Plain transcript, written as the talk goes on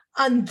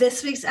On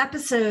this week's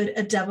episode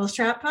of Devil's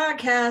Trap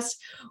Podcast,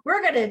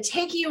 we're going to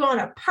take you on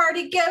a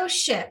party ghost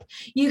ship.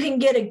 You can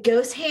get a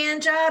ghost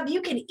hand job.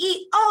 You can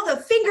eat all the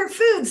finger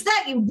foods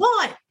that you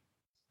want.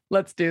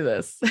 Let's do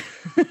this.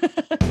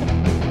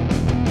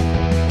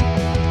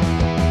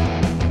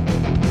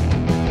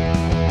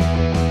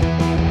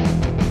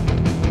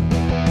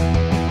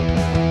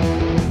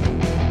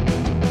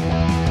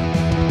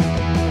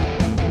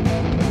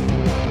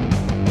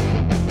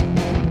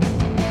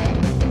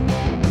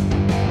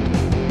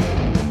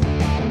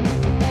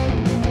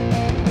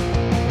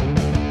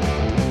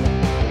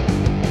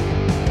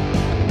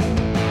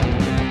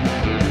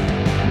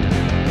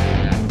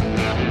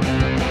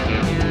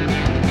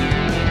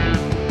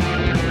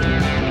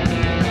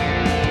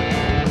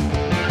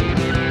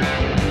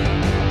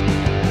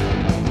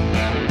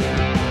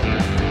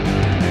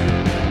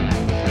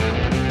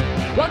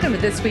 Welcome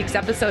to this week's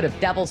episode of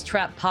Devil's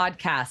Trap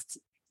Podcast.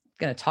 I'm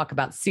going to talk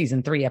about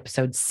season 3,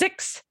 episode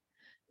 6,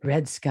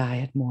 Red Sky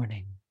at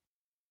Morning.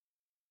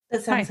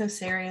 That sounds so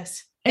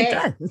serious. It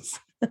does.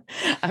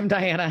 I'm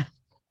Diana.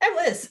 I'm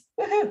Liz.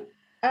 Woohoo.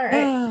 All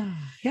right.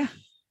 Yeah.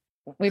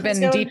 We've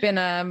been deep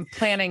in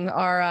planning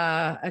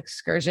our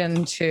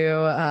excursion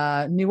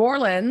to New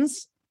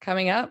Orleans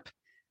coming up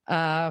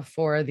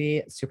for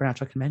the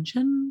Supernatural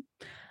Convention.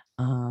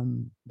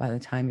 By the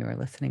time you are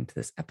listening to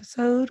this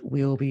episode,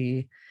 we will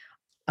be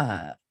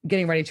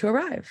getting ready to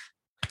arrive.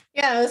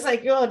 Yeah, it was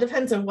like, well, it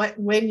depends on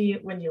when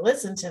you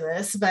listen to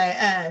this, but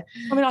I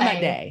mean, on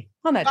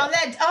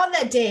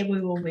that day,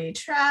 we will be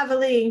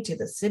traveling to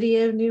the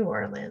city of New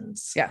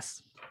Orleans.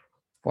 Yes,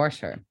 for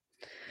sure.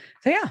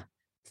 So yeah,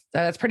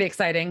 that's pretty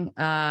exciting.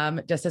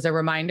 Just as a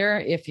reminder,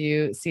 if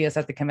you see us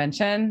at the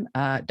convention,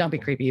 don't be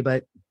creepy,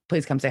 but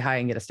please come say hi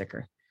and get a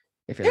sticker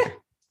if you're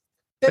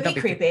there. Don't be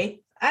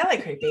creepy. I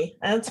like creepy.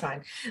 That's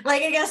fine.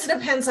 Like, I guess it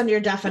depends on your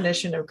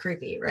definition of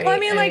creepy, right? Well, I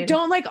mean,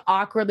 don't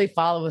awkwardly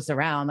follow us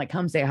around. Like,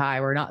 come say hi.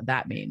 We're not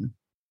that mean.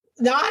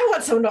 No, I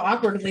want someone to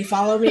awkwardly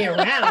follow me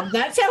around.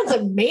 That sounds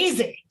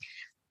amazing.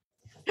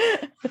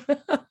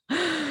 What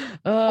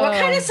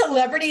kind of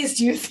celebrities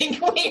do you think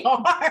we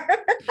are?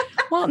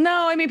 Well,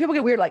 no, I mean, people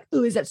get weird. Like,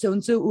 oh, is that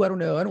so-and-so? Oh, I don't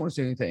know. I don't want to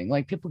say anything.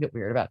 Like, people get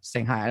weird about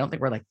saying hi. I don't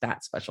think we're like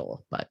that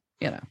special, but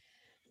you know.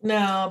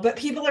 No, but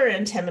people are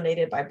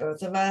intimidated by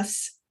both of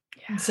us.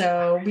 Yeah.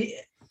 So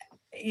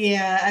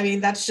I mean,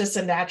 that's just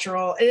a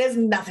natural. It has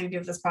nothing to do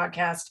with this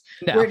podcast.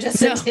 No, we're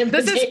just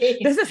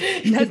intimidating. This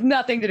has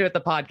nothing to do with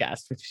the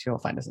podcast, which you'll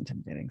find us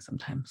intimidating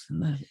sometimes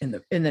in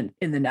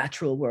the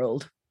natural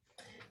world.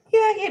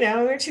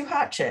 Yeah, we're two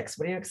hot chicks.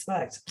 What do you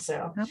expect?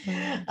 So, what's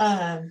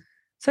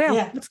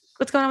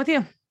going on with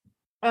you?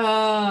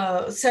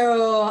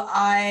 So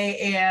I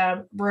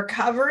am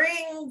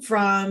recovering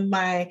from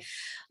my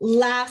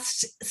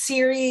last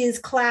series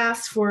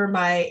class for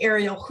my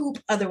aerial hoop,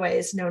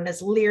 otherwise known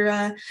as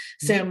Lyra.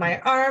 So my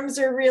arms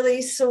are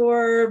really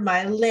sore.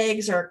 My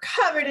legs are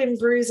covered in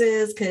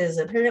bruises because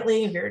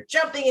apparently if you're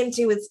jumping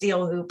into a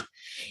steel hoop,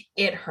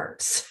 it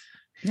hurts.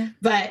 Yeah.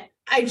 But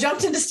I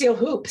jumped into steel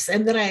hoops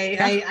and then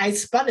I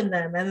spun in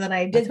them and then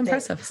I did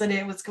things and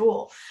it was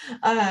cool.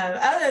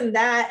 Other than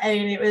that, I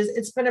mean,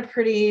 it's been a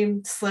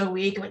pretty slow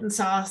week. Went and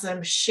saw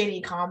some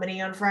shitty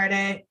comedy on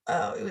Friday.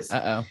 Oh,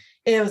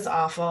 it was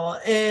awful.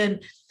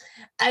 And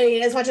I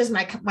mean, as much as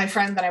my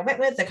friend that I went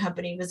with, the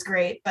company was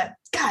great, but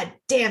god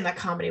damn, that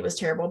comedy was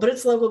terrible. But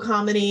it's local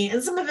comedy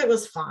and some of it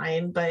was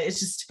fine, but it's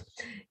just,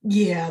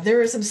 there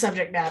were some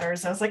subject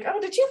matters. I was like,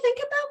 oh, did you think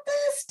about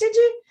this? Did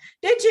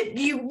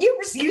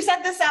you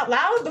said this out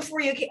loud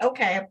before you came?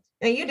 Okay.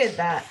 And you did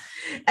that.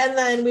 And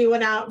then we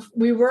went out,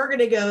 we were going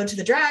to go to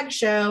the drag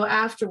show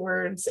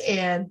afterwards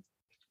and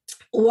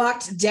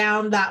walked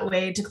down that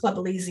way to Club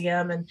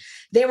Elysium and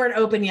they weren't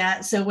open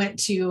yet. So went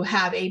to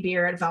have a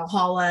beer at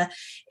Valhalla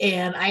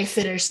and I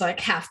finished like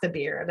half the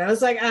beer and I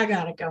was like, I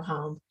gotta go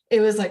home. It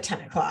was like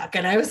 10 o'clock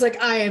and I was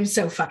like, I am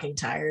so fucking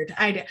tired.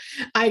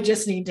 I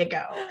just need to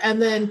go.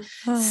 And then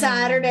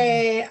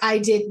Saturday I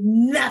did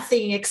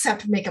nothing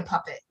except make a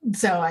puppet.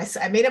 So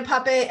I made a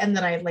puppet and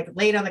then I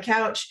laid on the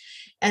couch.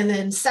 And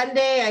then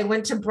Sunday I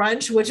went to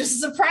brunch, which is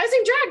a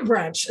surprising drag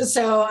brunch.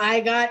 So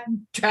I got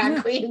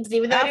drag queens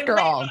even though After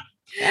all,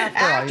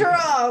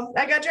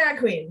 I got drag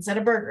queens and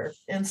a burger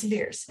and some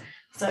beers.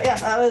 So yeah,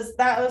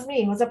 that was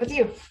me. What's up with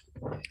you?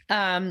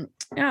 I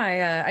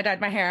dyed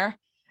my hair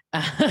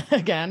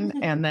again,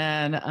 and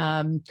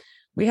then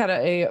we had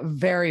a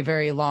very,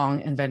 very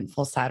long,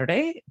 eventful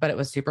Saturday, but it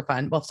was super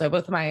fun. Well, so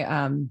both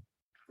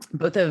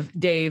of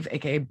Dave,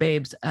 aka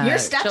Babe's your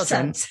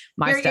stepsons,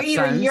 my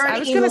stepsons. You're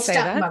an evil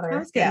stepmother. I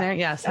was getting there.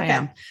 Yes, okay.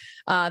 I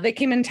am. They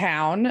came in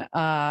town,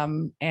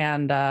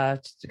 and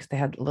because they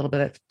had a little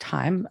bit of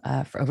time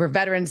for over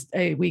Veterans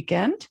Day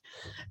weekend,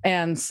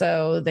 and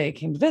so they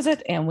came to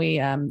visit, and we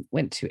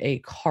went to a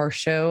car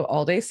show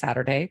all day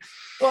Saturday.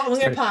 Well, I'm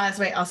going to pause.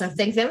 Wait, also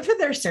thank them for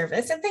their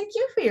service, and thank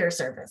you for your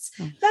service.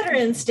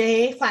 Veterans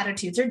Day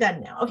platitudes are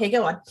done now. Okay,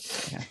 go on.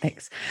 Yeah,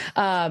 thanks.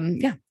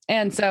 Yeah.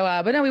 And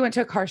so, but no, we went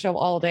to a car show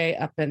all day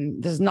up in,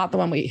 this is not the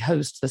one we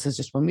host. This is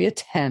just when we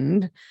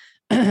attend,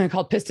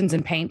 called Pistons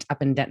and Paint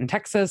up in Denton,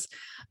 Texas.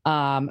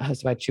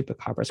 hosted by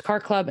Chupacabra's Car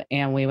Club.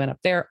 And we went up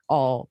there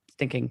all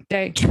stinking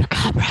day.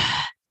 Chupacabras.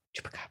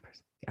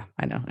 Yeah,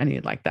 I know. I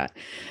needed like that.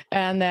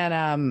 And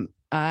then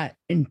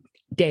in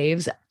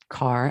Dave's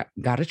car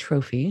got a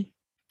trophy.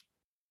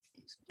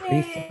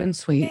 Pretty flippin'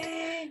 sweet.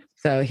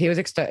 So he was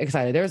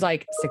excited. There was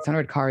like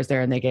 600 cars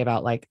there, and they gave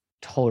out like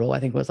total, I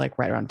think it was like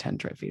right around 10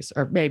 trophies,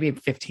 or maybe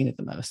 15 at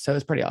the most. So it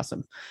was pretty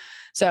awesome.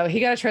 So he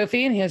got a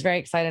trophy, and he was very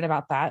excited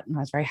about that, and I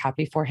was very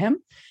happy for him.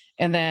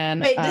 And then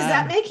wait, does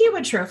that make you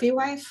a trophy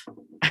wife?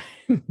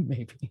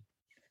 Maybe.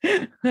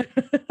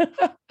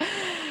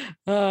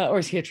 Or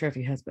is he a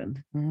trophy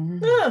husband?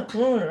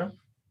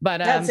 But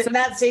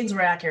that seems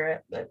more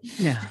accurate. But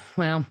yeah,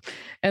 well,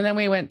 and then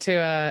we went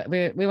to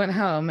we went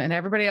home, and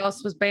everybody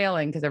else was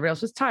bailing because everybody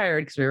else was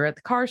tired because we were at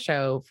the car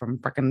show from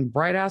freaking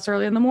bright ass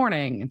early in the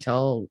morning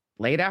until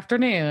late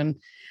afternoon.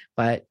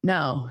 But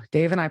no,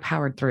 Dave and I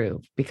powered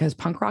through because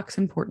punk rock's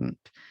important.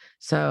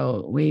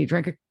 So we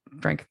drank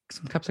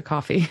some cups of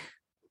coffee.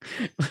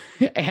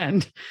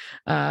 And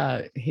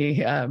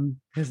he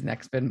his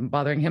neck's been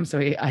bothering him, so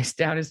he iced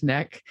down his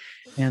neck,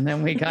 and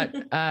then we got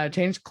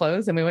changed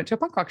clothes, and we went to a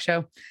punk rock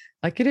show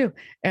like you do,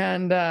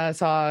 and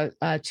saw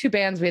two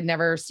bands we had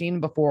never seen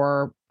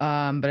before,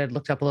 but I'd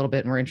looked up a little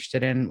bit and were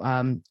interested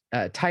in.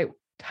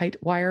 Tight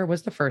Wire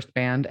was the first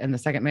band, and the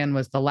second band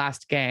was The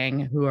Last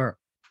Gang,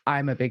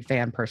 I'm a big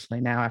fan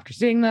personally now after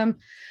seeing them,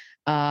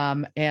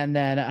 and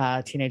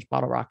then Teenage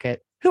Bottle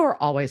Rocket, who are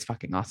always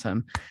fucking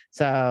awesome.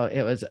 So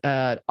it was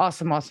an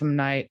awesome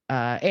night.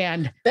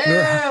 And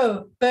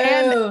hold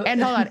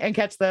on, and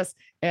catch this.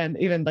 And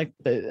even like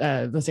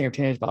the singer of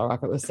Teenage Bottle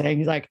Rocket was saying,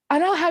 he's like,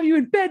 and I'll have you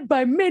in bed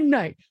by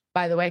midnight.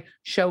 By the way,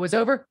 show was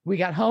over. We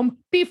got home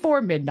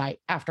before midnight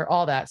after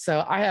all that.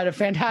 So I had a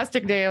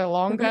fantastic day at a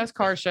long past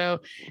car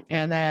show,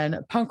 and then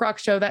a punk rock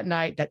show that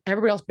night that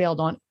everybody else bailed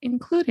on,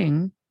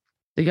 including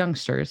the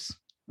youngsters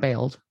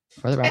bailed,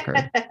 for the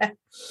record.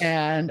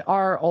 And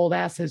our old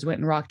asses went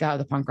and rocked out of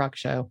the punk rock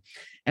show.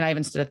 And I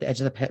even stood at the edge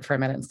of the pit for a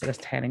minute instead of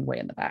standing way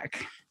in the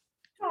back.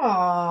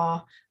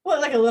 Oh,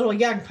 well, like a little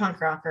young punk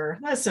rocker.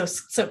 That's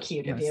so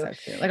cute of you. So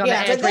cute. Like on the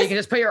edge where you can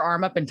just put your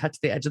arm up and touch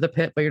the edge of the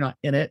pit, but you're not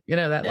in it. You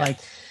know, that like.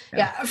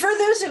 Yeah. For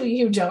those of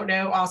you who don't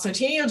know, also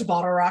Teenage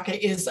Bottle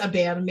Rocket is a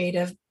band made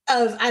of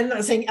I'm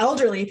not saying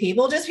elderly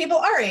people, just people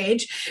our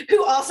age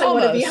who also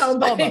want to be home.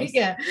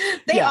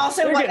 They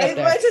also want, as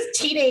much as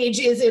teenage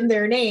is in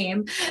their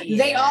name,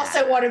 they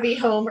also want to be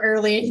home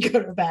early and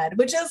go to bed,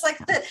 which is like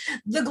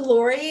the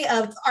glory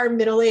of our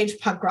middle-aged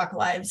punk rock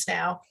lives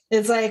now.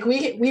 It's like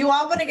we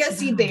all want to go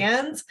see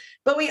bands,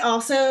 but we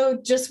also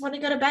just want to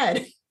go to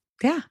bed.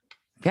 Yeah.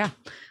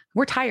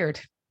 We're tired.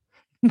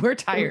 We're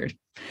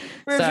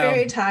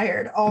very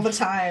tired all the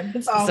time.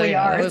 It's all we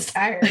are. It's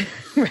tired.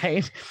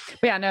 Right.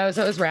 But yeah, no,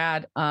 so it was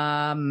rad.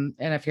 And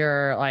if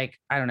you're like,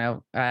 I don't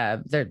know, I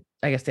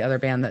guess the other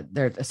band that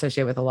they're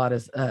associated with a lot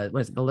is the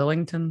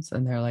Lillingtons,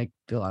 and they're like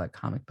do a lot of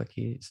comic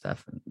booky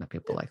stuff and that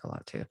people like a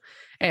lot too.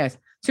 Anyways,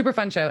 super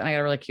fun show, and I got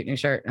a really cute new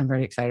shirt. I'm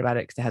very excited about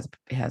it because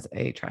it has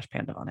a trash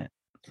panda on it.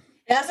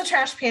 It has a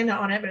trash panda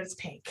on it, but it's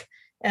pink.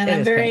 And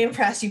I'm very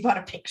impressed you bought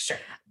a pink shirt.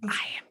 I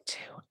am too.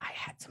 I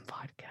had some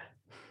vodka.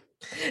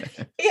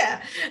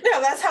 Yeah,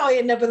 no, that's how I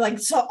end up with like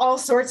all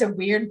sorts of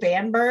weird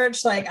band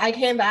merch. Like I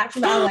came back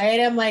from LA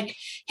and I'm like,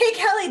 hey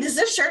Kelly, does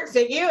this shirt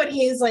fit you? And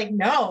he's like,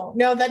 no,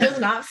 that does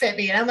not fit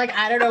me. And I'm like,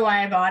 I don't know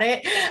why I bought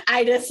it.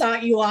 I just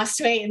thought you lost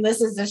weight and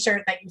this is the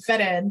shirt that you fit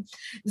in.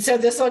 So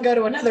this will go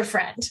to another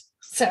friend.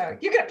 So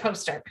you get a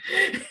poster.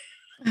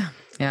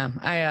 Yeah.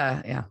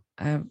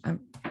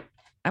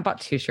 I bought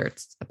 2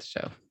 shirts at the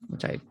show,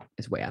 which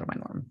is way out of my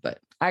norm, but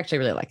I actually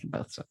really like them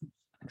both. So I'm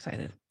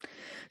excited.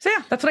 So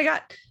yeah, that's what I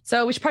got.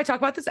 So we should probably talk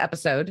about this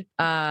episode.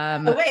 What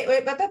am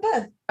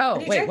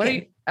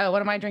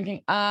I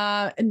drinking?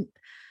 And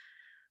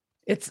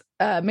it's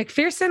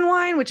McPherson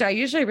wine, which I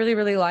usually really,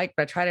 really like,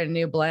 but I tried a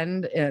new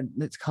blend, and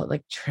it's called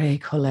like Très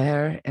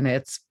Colère, and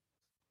it's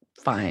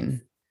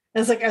fine.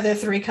 It's like, are there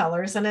 3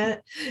 colors in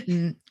it?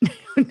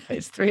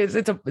 It's 3. It's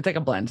like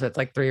a blend, so it's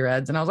like 3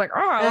 reds, and I was like,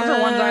 oh, those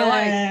are ones I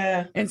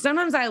like. And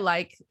sometimes I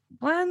like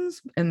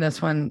blends, and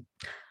this one.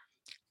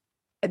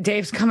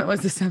 Dave's comment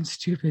was, this sounds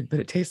stupid, but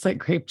it tastes like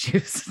grape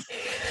juice.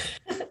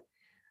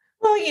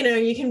 Well,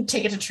 you can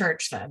take it to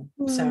church then.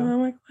 So I'm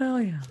like, well,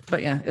 yeah.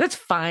 But yeah, it's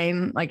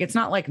fine. Like, it's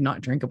not like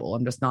not drinkable.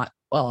 I'm just not,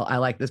 I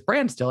like this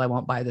brand still. I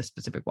won't buy this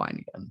specific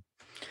wine again.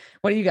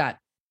 What do you got?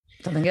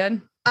 Something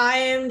good? I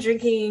am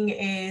drinking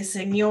a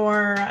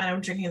Seigneur. I'm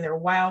drinking their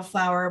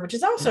Wildflower, which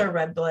is also a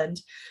red blend.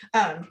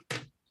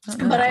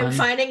 But I'm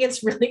finding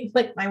it's really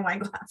like my wine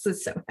glass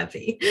is so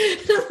heavy.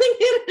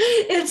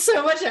 It's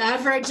so much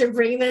effort to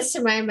bring this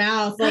to my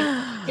mouth. Like,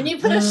 can you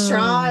put a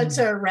straw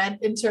into red?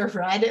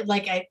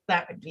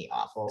 That would be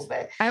awful.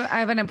 But I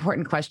have an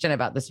important question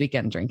about this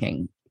weekend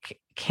drinking.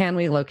 Can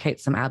we locate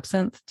some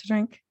absinthe to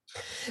drink?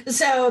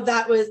 So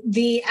that was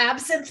the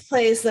absinthe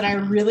place that I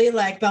really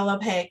like. Bello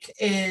Pic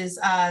is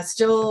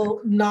still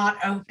not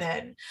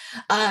open.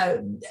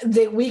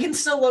 We can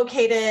still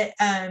locate it.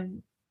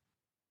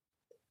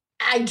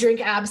 I drink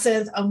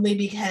absinthe only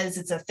because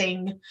it's a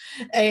thing,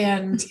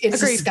 and it's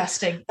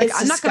disgusting. Like,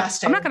 it's I'm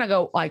disgusting. I'm not gonna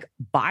go like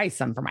buy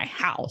some for my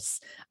house.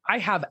 I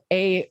have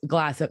a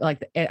glass of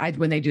like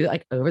when they do it,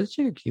 like over the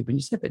sugar cube and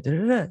you sip it.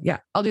 Yeah,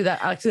 I'll do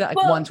that. I'll do that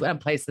like once at a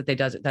place that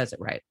does it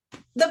right.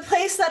 The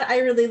place that I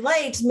really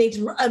liked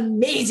made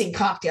amazing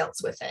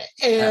cocktails with it,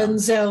 and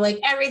so like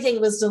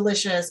everything was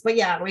delicious. But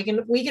yeah, we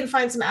can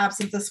find some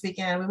absinthe this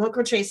weekend. We won't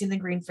go chasing the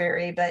green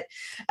fairy, but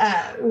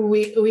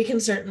we can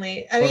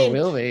certainly.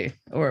 Will we?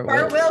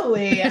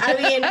 I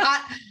mean,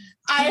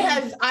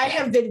 I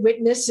have been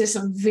witness to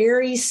some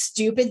very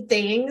stupid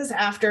things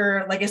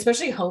after, like,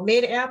 especially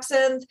homemade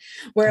absinthe,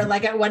 where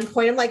like at one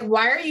point I'm like,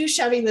 why are you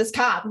shoving this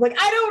cup? I'm like,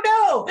 I don't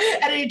know.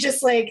 And it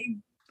just like,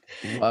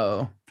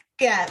 whoa.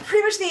 Yeah,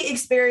 pretty much the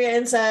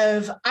experience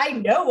of, I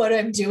know what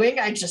I'm doing.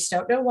 I just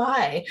don't know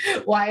why.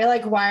 Why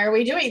are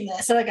we doing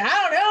this? And like, I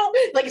don't know.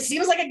 Like, it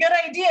seems like a good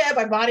idea.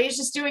 My body is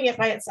just doing it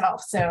by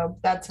itself. So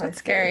that's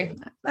scary.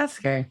 That's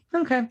scary.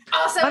 Okay.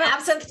 Also,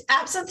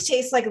 absinthe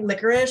tastes like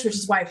licorice, which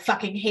is why I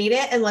fucking hate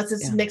it unless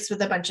it's mixed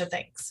with a bunch of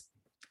things.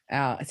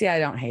 Oh, see, I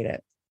don't hate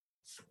it.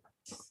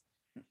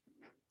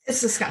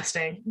 It's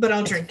disgusting, but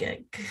I'll drink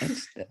it.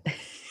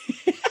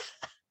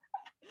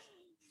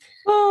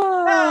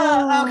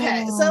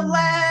 Okay, so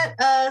let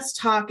us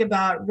talk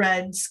about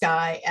Red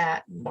Sky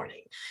at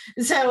Morning.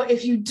 So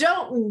if you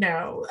don't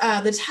know,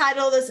 the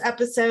title of this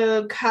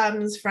episode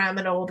comes from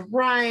an old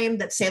rhyme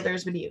that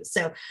sailors would use.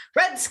 So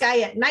red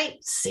sky at night,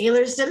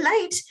 sailors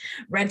delight.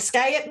 Red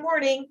sky at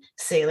morning,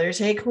 sailors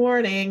take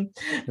warning.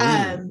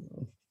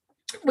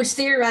 Which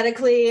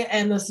theoretically,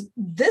 and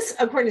this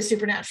according to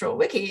Supernatural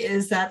Wiki,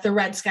 is that the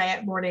red sky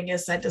at morning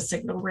is said to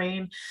signal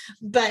rain.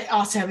 But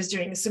also I was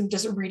doing some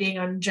just reading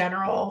on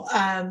general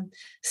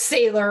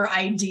sailor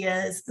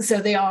ideas. So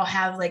they all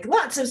have like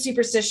lots of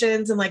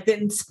superstitions, and like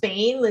in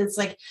Spain, it's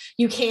like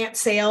you can't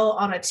sail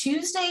on a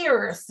Tuesday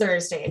or a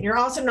Thursday. And you're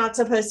also not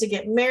supposed to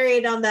get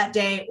married on that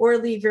day or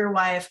leave your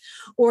wife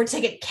or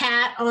take a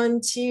cat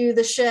onto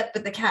the ship,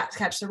 but the cats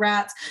catch the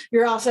rats.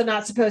 You're also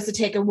not supposed to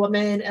take a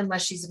woman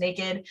unless she's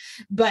naked.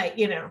 But,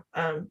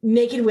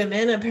 naked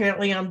women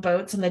apparently on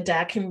boats on the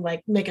deck can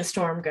like make a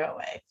storm go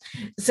away.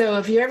 So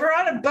if you're ever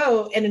on a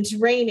boat and it's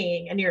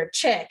raining and you're a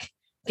chick,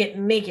 get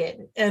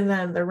naked and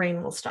then the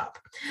rain will stop.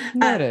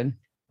 Noted.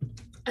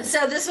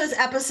 So this was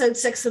episode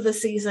 6 of the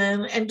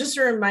season. And just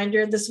a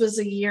reminder, this was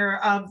a year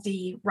of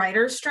the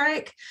writer's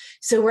strike.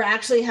 So we're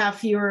actually have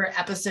fewer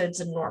episodes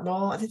than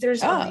normal. I think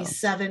there's only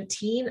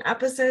 17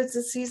 episodes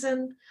this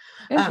season.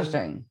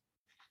 Interesting.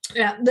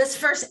 Yeah, this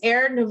first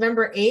aired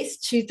November 8th,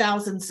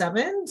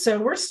 2007. So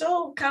we're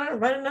still kind of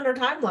running under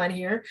timeline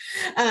here.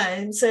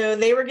 And so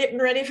they were getting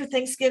ready for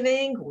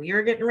Thanksgiving. We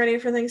were getting ready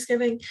for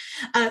Thanksgiving.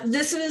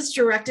 This was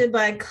directed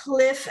by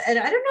Cliff, and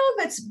I don't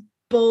know if it's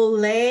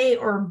Bole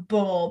or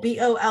Bole,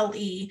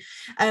 B-O-L-E.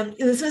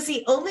 This was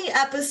the only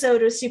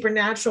episode of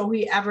Supernatural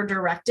he ever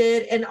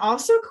directed. And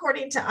also,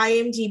 according to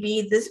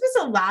IMDb, this was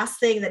the last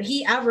thing that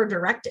he ever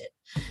directed.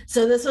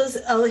 So this was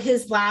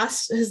his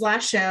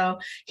last show.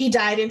 He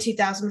died in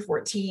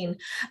 2014.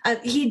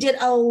 He did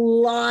a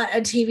lot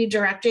of TV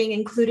directing,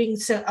 including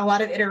a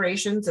lot of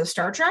iterations of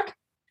Star Trek.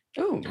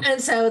 Ooh. And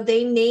so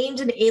they named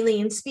an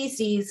alien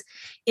species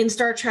in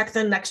Star Trek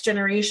The Next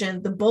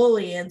Generation, the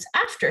Bolians,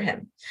 after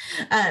him.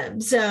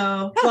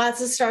 So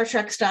lots of Star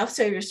Trek stuff.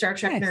 So if you're a Star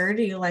Trek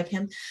nerd, you like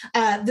him.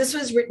 This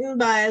was written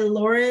by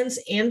Lawrence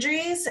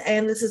Andrews,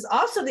 and this is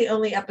also the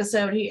only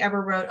episode he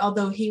ever wrote,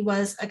 although he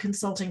was a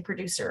consulting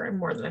producer in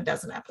more than a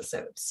dozen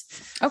episodes.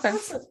 Okay.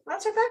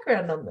 That's our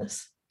background on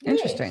this.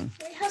 Interesting.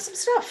 We have some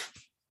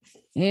stuff.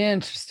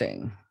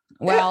 Interesting.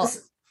 Well,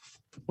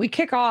 we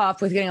kick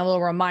off with getting a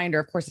little reminder.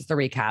 Of course, it's the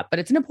recap, but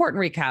it's an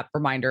important recap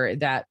reminder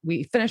that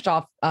we finished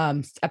off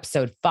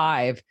episode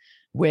 5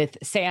 with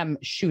Sam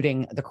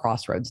shooting the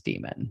Crossroads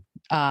demon.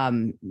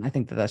 I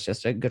think that's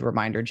just a good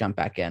reminder. Jump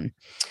back in.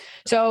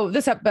 So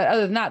but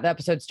other than that, the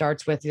episode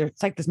starts with,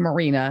 it's like this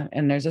marina,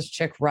 and there's this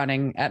chick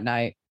running at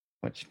night,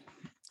 which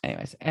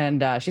anyways,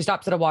 and she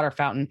stops at a water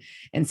fountain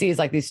and sees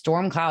like these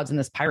storm clouds and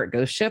this pirate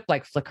ghost ship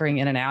like flickering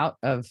in and out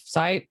of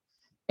sight.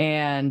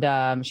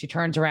 And she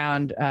turns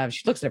around,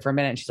 she looks at it for a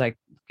minute, and she's like,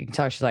 you can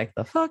tell her, she's like,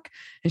 the fuck?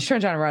 And she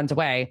turns around and runs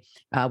away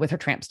with her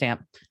tramp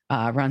stamp,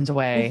 runs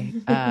away.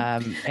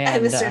 And I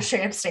missed her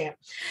tramp stamp.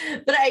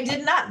 But I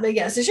did not,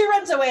 so she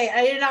runs away.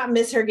 I did not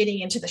miss her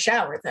getting into the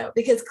shower, though,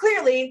 because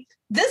clearly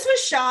this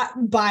was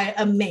shot by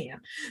a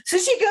man. So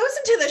she goes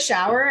into the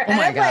shower. Oh,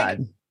 my God.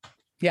 Like,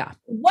 yeah.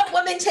 What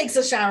woman takes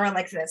a shower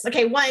like this?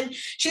 Okay, one,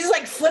 she's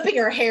like flipping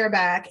her hair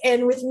back.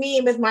 And with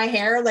my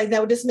hair, like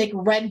that would just make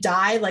red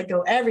dye like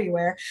go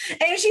everywhere.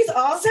 And she's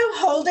also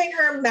holding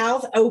her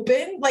mouth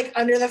open, like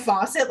under the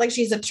faucet, like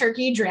she's a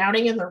turkey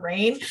drowning in the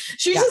rain.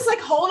 She's just like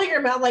holding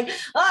her mouth like,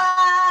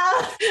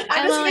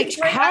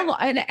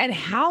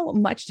 how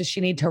much does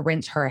she need to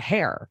rinse her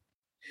hair?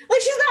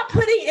 Like, she's not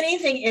putting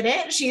anything in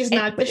it. She's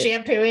not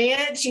shampooing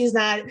it. She's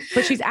not.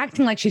 But she's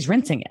acting like she's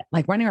rinsing it,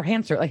 like running her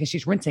hands through it, like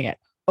she's rinsing it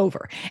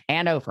over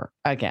and over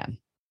again.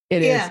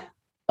 It is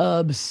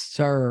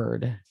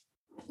absurd.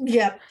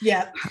 Yep.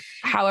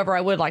 However,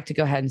 I would like to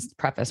go ahead and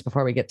preface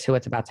before we get to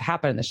what's about to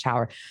happen in the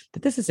shower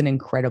that this is an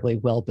incredibly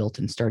well built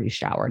and sturdy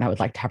shower, and I would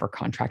like to have our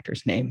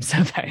contractor's name so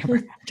if I ever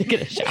have to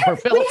get a shower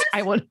built,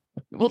 I will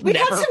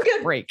never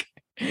break.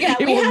 Yeah,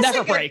 it will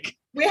never break.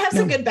 We have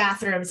some good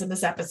bathrooms in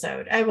this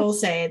episode. I will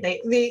say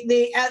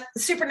the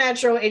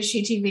Supernatural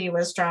HGTV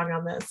was strong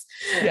on this.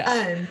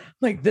 Yeah,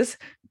 like this.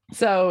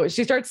 So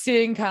she starts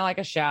seeing kind of like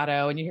a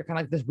shadow, and you hear kind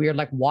of like this weird,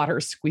 like water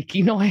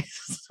squeaky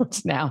noise,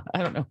 which now I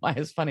don't know why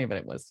it's funny, but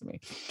it was to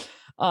me.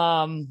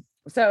 But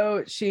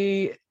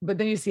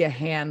then you see a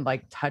hand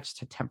like touch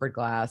to tempered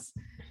glass.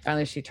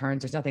 Finally, she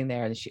turns, there's nothing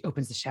there. And she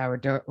opens the shower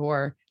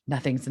door,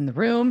 nothing's in the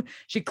room.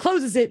 She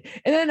closes it.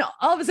 And then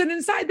all of a sudden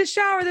inside the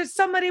shower, there's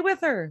somebody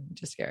with her,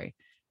 which is scary.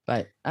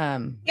 But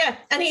and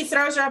he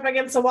throws her up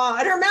against the wall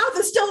and her mouth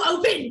is still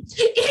open.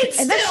 It's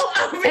still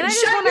open. And I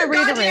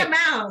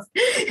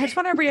just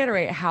want to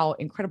reiterate how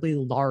incredibly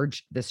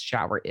large this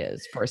shower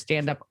is for a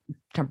stand-up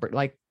tempered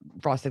like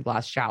frosted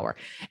glass shower.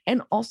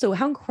 And also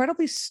how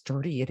incredibly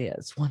sturdy it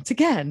is. Once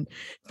again,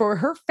 for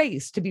her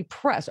face to be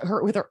pressed,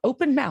 with her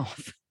open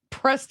mouth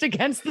pressed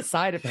against the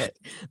side of it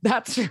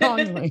that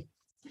strongly.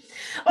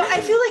 Well,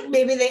 I feel like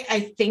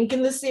I think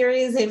in the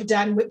series they've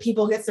done what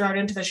people get thrown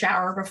into the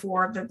shower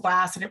before the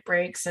glass and it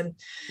breaks. And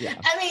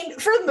I mean,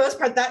 for the most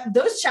part,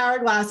 those shower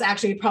glass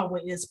actually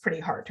probably is pretty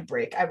hard to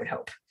break, I would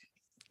hope.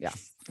 Yeah.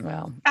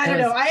 Well, I don't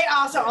know.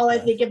 I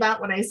think about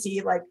when I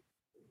see like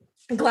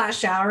glass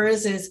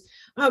showers is,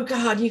 oh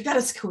God, you've got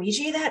to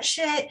squeegee that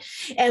shit.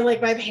 And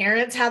like my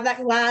parents had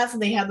that glass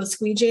and they had the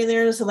squeegee in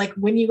there. So like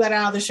when you got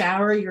out of the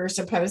shower, you're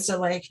supposed to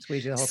like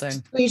squeegee the whole thing.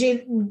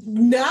 Squeegee.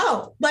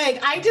 No, like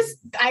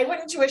I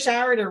went into a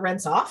shower to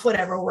rinse off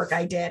whatever work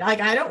I did.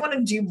 Like, I don't want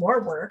to do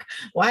more work.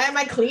 Why am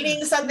I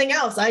cleaning something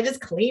else? I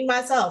just clean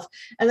myself.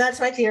 And that's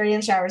my theory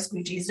in shower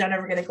squeegees. Don't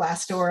ever get a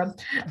glass door.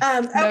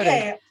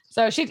 Okay.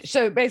 So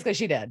basically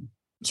she did.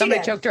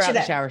 Somebody choked her out in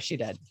the shower. She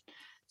did.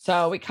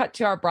 So we cut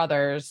to our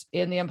brothers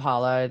in the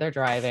Impala. They're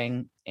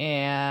driving,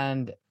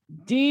 and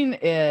Dean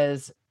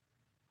is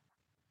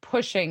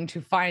pushing to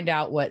find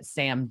out what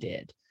Sam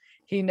did.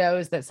 He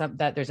knows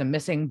that there's a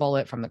missing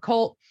bullet from the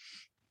Colt,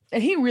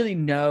 and he really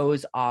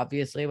knows,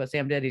 obviously, what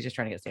Sam did. He's just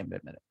trying to get Sam to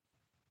admit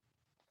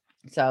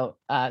it. So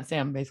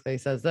Sam basically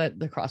says that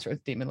the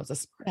Crossroads demon was a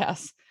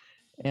smartass,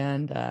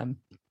 and I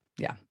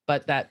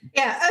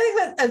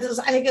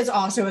think it's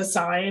also a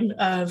sign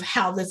of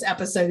how this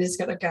episode is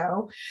going to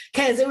go,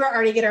 because we were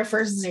already get our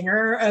first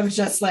zinger of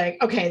just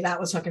like, okay, that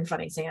was fucking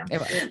funny, Sam.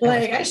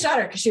 I shot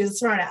her because she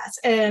was a smartass,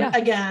 and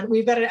again,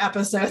 we've got an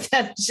episode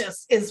that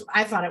just is.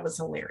 I thought it was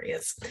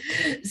hilarious.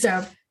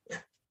 So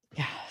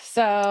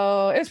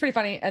it was pretty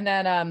funny, and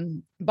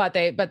then but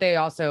they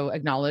also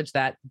acknowledge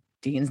that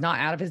Dean's not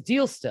out of his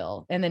deal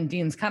still. And then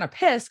Dean's kind of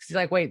pissed because he's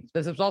like, wait,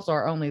 this was also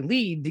our only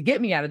lead to get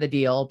me out of the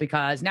deal,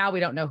 because now we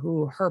don't know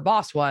who her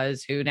boss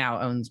was, who now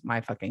owns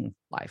my fucking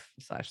life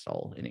 /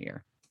 soul in a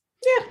year.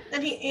 Yeah.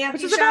 And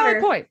which is a valid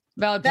point.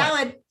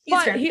 Valid.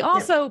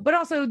 But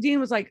also Dean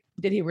was like,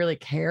 did he really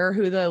care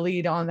who the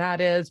lead on that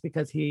is?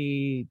 Because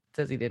he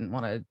says he didn't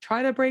want to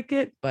try to break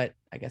it, but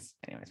I guess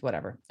anyways,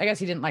 whatever. I guess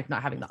he didn't like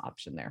not having the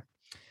option there.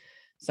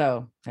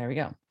 So there we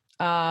go.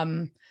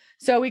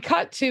 So we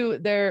cut to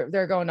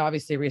they're going to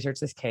obviously research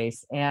this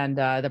case, and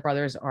the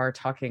brothers are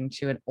talking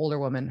to an older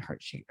woman.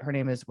 Her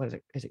name is, what is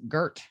it? Is it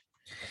Gert?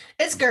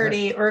 It's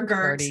Gertie or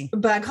Gert,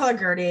 but I call her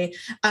Gertie,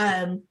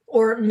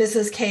 or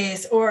Mrs.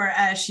 Case, or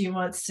as she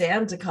wants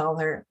Sam to call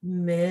her,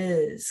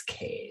 Ms.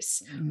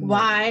 Case.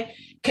 Why?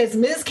 Because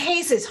Ms.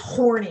 Case is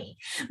horny.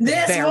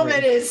 This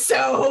woman is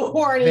so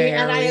horny,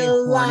 and I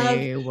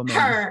love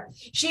her.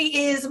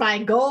 She is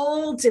my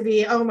goal to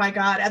be, oh my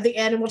God, at the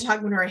end, and we'll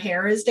talk when her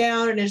hair is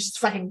down, and it's just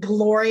fucking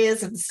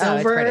glorious and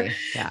silver.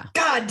 Yeah.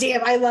 God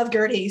damn, I love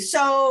Gertie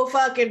so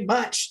fucking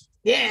much.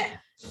 Yeah.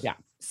 Yeah.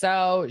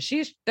 So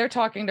they're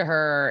talking to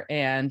her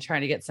and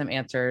trying to get some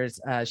answers.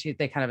 She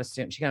kind of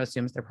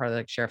assumes they're part of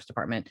the sheriff's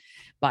department,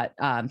 but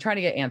trying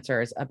to get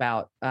answers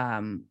about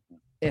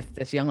if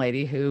this young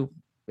lady who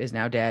is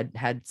now dead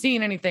had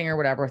seen anything or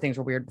whatever, things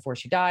were weird before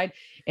she died.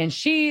 And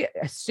she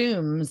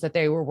assumes that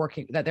they're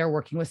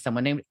working with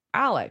someone named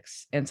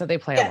Alex. And so they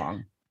play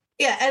along.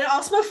 Yeah. And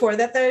also before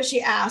that, though,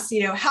 she asked,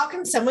 how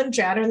can someone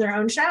drown in their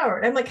own shower?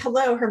 And I'm like,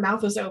 hello, her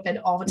mouth was open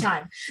all the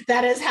time.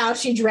 That is how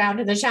she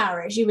drowned in the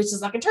shower. She was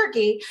just like a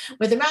turkey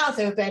with her mouth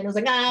open. It was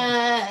like,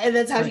 and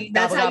that's how you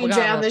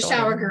drown the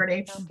shower,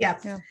 Gertie. Yeah.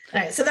 All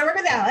right. So they're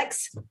working with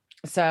Alex.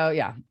 So,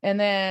 yeah. And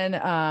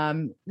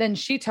then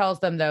she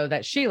tells them, though,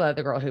 that Sheila,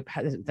 the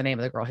name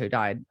of the girl who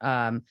died,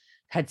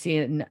 had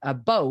seen a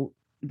boat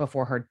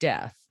before her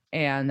death,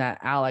 and that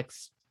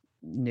Alex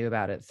knew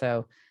about it.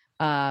 So,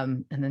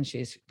 and then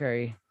she's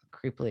very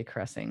creepily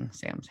caressing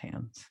Sam's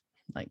hands.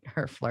 Like,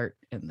 her flirt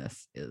in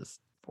this is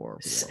for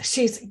real.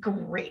 She's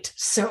great.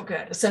 So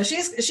good. So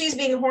she's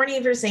being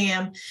horny for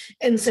Sam.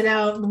 And so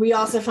now we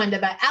also find out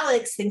that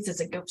Alex thinks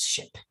it's a ghost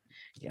ship.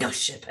 Yeah.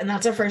 Ghost ship. And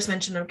that's our first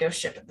mention of ghost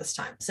ship at this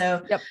time.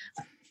 So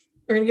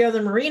we're going to go to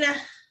the marina.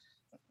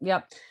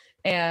 Yep.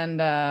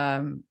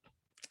 And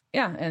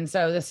Yeah. And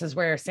so this is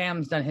where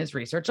Sam's done his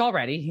research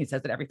already. He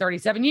says that every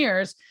 37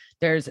 years,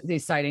 there's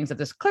these sightings of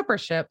this clipper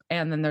ship.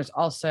 And then there's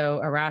also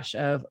a rash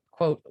of,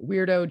 quote,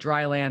 weirdo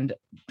dryland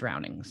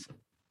drownings.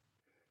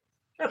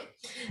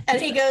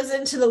 And he goes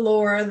into the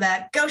lore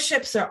that ghost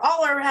ships are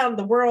all around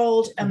the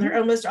world and they're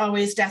almost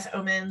always death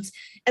omens.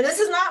 And this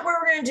is not where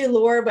we're going to do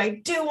lore, but I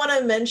do want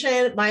to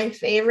mention my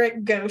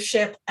favorite ghost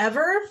ship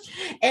ever.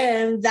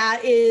 And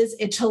that is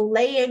a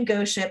Chilean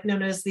ghost ship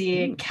known as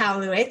the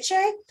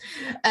Calueche.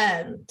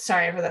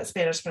 Sorry for that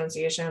Spanish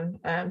pronunciation.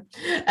 But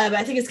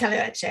I think it's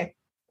Calueche.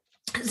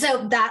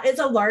 So that is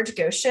a large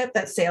ghost ship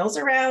that sails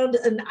around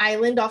an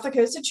island off the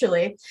coast of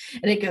Chile,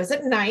 and it goes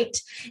at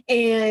night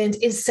and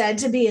is said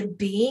to be a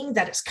being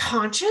that is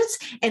conscious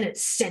and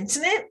it's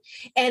sentient,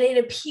 and it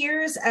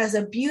appears as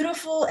a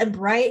beautiful and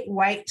bright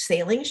white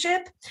sailing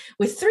ship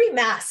with 3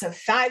 masts of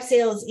 5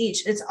 sails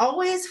each. It's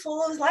always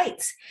full of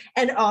lights,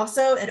 and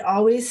also it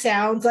always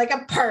sounds like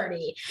a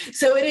party.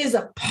 So it is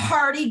a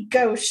party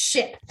ghost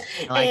ship.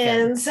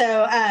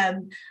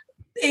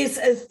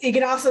 It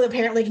can also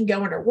apparently can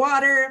go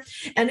underwater,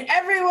 and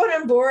everyone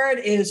on board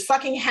is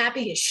fucking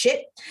happy as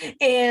shit.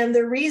 And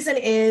the reason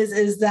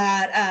is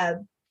that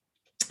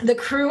the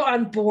crew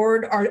on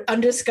board are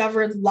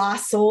undiscovered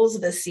lost souls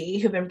of the sea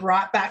who've been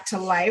brought back to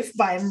life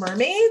by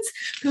mermaids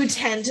who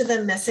tend to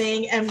them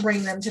missing and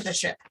bring them to the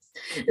ship.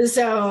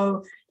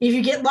 So if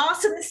you get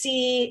lost in the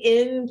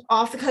sea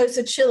off the coast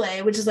of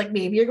Chile, which is like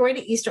maybe you're going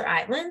to Easter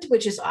Island,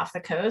 which is off the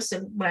coast.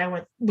 And when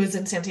I was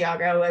in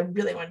Santiago, I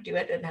really want to do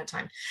it. Didn't have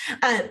time.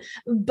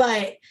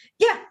 But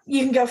yeah,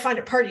 you can go find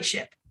a party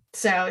ship.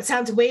 So it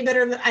sounds way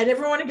better than I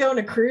never want to go on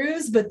a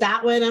cruise, but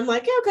that one I'm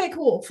like, okay,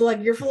 cool. Feel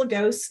like you're full of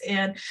ghosts.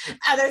 And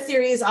other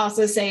theories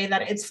also say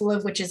that it's full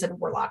of witches and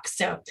warlocks.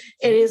 So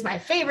it is my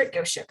favorite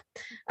ghost ship.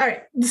 All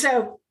right.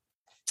 So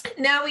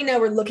now we know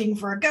we're looking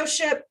for a ghost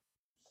ship.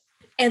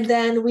 And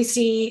then we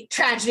see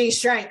tragedy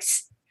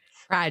strikes.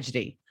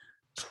 Tragedy,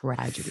 I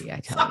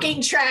tell you.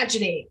 Fucking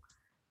tragedy.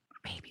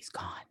 Baby's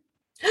gone.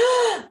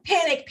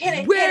 Panic.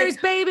 Where's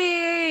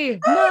baby?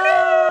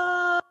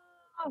 No!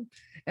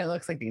 It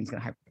looks like Dean's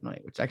going to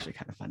hyperventilate, which is actually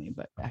kind of funny,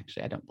 but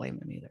actually I don't blame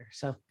him either.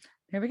 So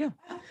here we go.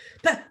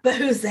 But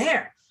who's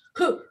there?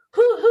 Who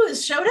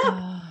has showed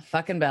up?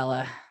 Fucking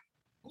Bella.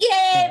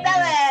 Yay,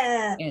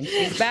 Bella! And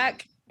she's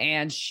back,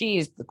 and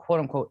she's the quote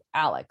unquote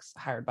Alex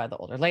hired by the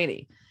older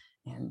lady.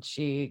 And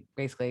she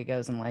basically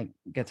goes and like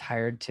gets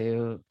hired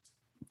to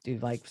do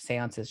like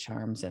seances,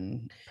 charms,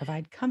 and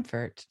provide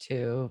comfort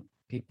to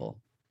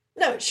people.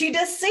 No, she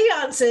does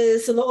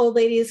seances so the old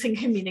ladies can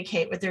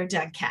communicate with their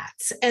dead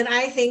cats. And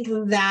I think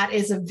that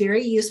is a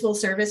very useful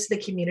service to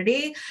the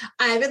community.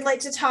 I would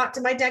like to talk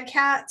to my dead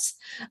cats.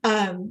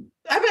 I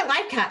have a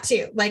live cat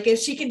too. Like if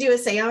she could do a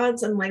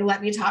seance and like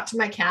let me talk to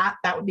my cat,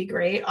 that would be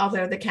great.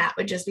 Although the cat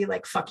would just be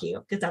like, fuck you,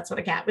 because that's what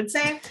a cat would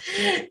say.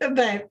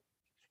 But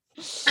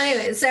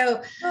anyway,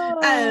 so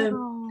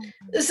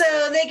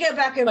they go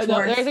back and forth.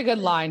 No, there's a good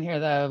line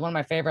here, though. One of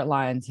my favorite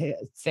lines.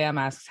 Sam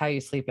asks how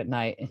you sleep at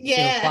night. And she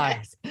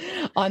replies,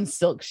 on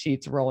silk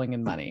sheets rolling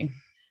in money.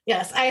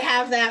 Yes, I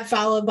have that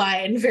followed by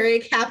in very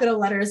capital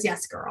letters,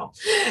 yes, girl.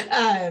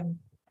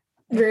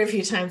 Very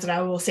few times that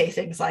I will say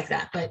things like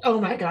that, but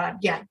oh my God,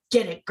 yeah,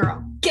 get it,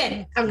 girl, get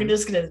it. I'm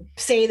just gonna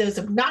say those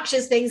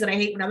obnoxious things that I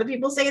hate when other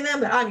people say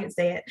them, but I'm gonna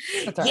say it.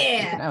 That's right.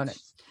 Yeah, you can own it.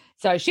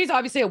 So she's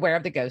obviously aware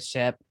of the ghost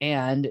ship,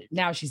 and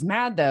now she's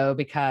mad though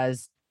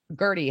because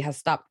Gertie has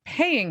stopped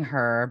paying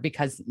her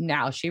because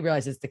now she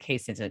realizes the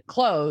case isn't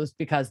closed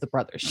because the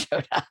brothers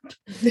showed up.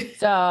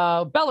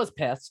 So Bella's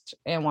pissed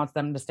and wants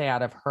them to stay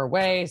out of her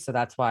way. So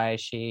that's why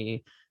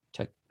she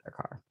took their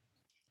car.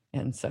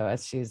 And so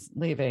as she's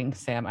leaving,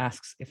 Sam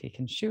asks if he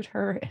can shoot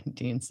her, and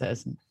Dean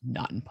says,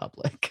 not in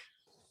public.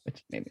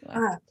 Which made me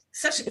laugh.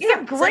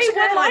 Great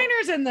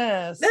one-liners in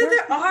this.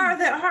 There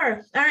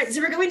are. All right,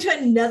 so we're going to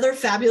another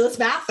fabulous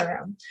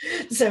bathroom.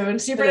 So in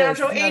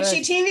Supernatural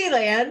HGTV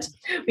land,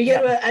 we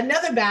get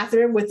another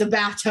bathroom with the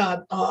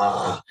bathtub.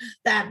 Oh,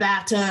 that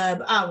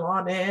bathtub! I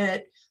want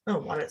it. I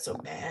want it so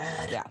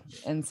bad. Yeah,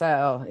 and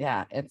so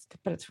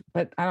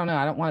but I don't know.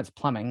 I don't want its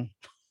plumbing.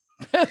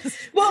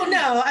 Well,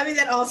 no, I mean,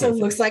 that also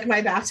looks like my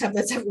bathtub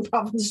that's having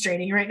problems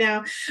draining right now.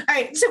 All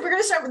right, so we're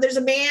going to start with there's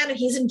a man and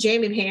he's in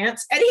jammy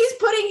pants and he's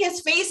putting his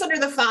face under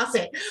the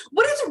faucet.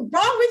 What is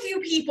wrong with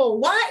you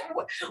people? What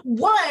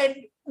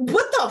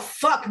the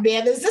fuck,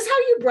 man? Is this how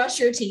you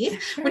brush your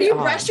teeth? When you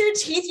brush your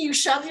teeth, you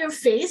shove your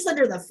face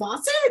under the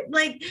faucet?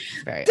 Like,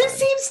 this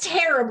seems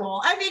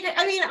terrible. I mean,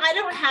 I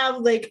don't have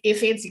like a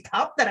fancy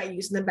cup that I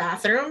use in the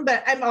bathroom,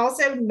 but I'm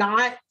also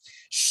not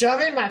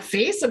shoving my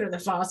face under the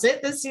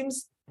faucet. This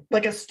seems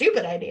like a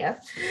stupid idea.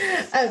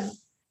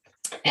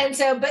 And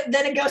so, but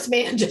then a ghost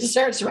man just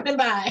starts running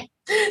by.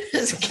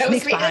 This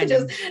ghost man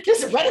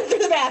just running through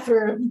the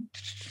bathroom.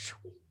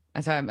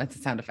 That's a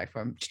sound effect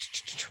for him.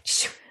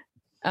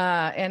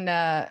 And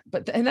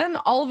then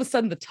all of a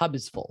sudden the tub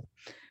is full,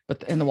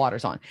 and the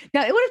water's on.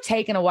 Now it would have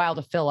taken a while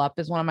to fill up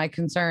is one of my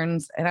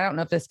concerns. And I don't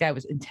know if this guy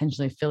was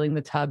intentionally filling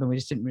the tub and we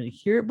just didn't really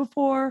hear it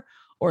before,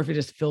 or if it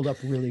just filled up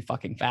really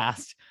fucking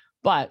fast.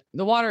 But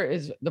the water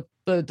is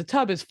the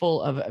tub is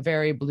full of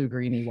very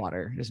blue-greeny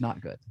water. It is not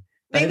good.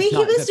 Maybe he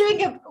was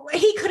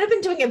he could have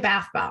been doing a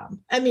bath bomb.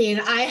 I mean,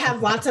 I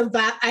have lots of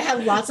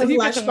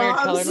Lush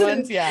bombs. Colored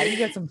ones. Yeah, you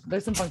get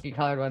there's some funky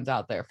colored ones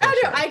out there.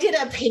 I did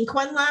a pink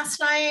one last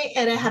night,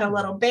 and it had a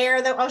little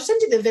bear. That I'll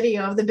send you the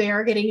video of the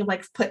bear getting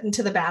like put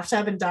into the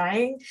bathtub and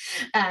dying,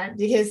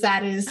 because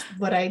that is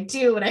what I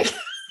do when I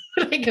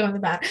go in the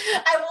bath.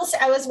 I will say,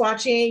 I was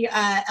watching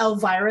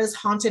Elvira's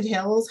Haunted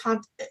Hills.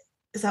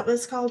 Is that what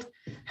it's called?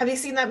 Have you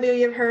seen that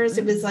movie of hers?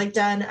 It was like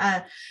done.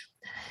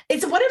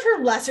 It's one of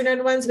her lesser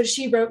known ones, but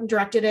she wrote and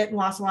directed it and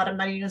lost a lot of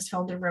money. It was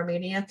filmed in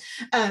Romania.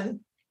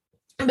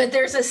 But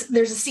there's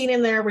a scene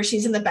in there where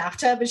she's in the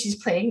bathtub and she's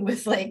playing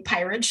with like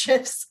pirate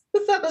ships.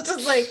 So I was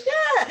just like,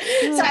 yeah.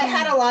 So I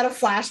had a lot of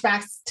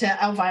flashbacks to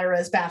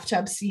Elvira's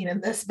bathtub scene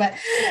in this. But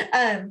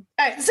all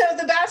right, so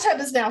the bathtub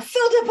is now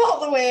filled up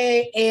all the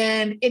way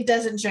and it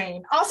doesn't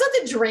drain. Also,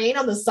 the drain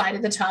on the side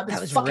of the tub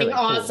is fucking really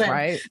awesome. Cool,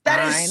 right?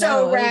 That is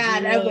so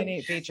rad. That's a really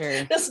neat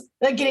feature. Just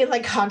like getting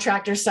like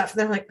contractor stuff. And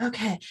they're like,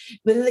 okay,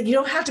 but like, you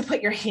don't have to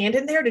put your hand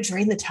in there to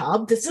drain the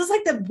tub. This is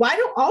like why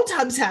don't all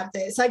tubs have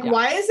this? Like,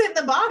 why is it in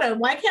the bottom?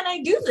 Why can't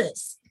I do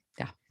this?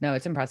 Yeah, no,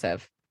 it's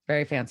impressive.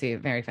 Very fancy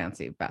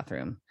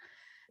bathroom.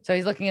 So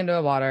he's looking into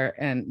the water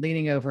and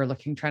leaning over,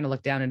 trying to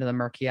look down into the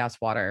murky ass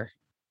water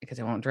because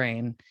it won't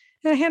drain.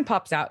 And a hand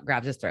pops out,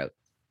 grabs his throat.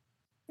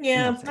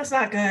 Yeah, that's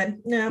not good.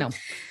 No.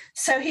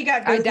 So he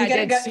got.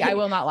 I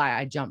will not lie.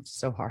 I jumped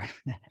so hard.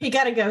 He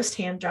got a ghost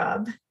hand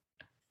job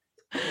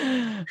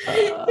in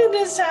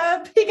his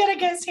tub. He got a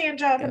ghost hand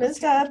job in his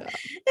tub,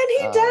 and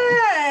he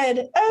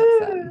died.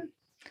 Oh,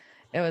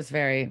 I was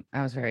very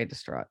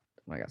distraught.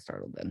 I got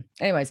startled then.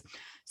 Anyways,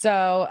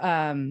 so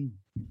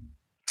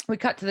we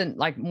cut to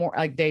the more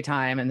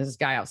daytime, and this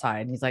guy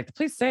outside, and he's like, the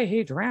police say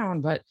he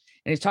drowned, and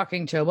he's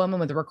talking to a woman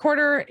with a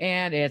recorder,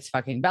 and it's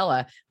fucking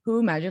Bella,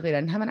 who magically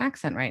doesn't have an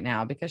accent right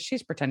now because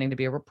she's pretending to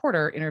be a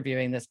reporter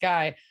interviewing this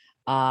guy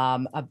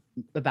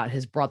about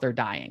his brother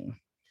dying.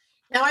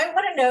 Now I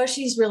want to know if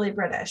she's really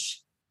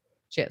British.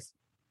 She is.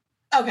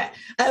 Okay.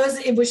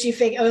 Was she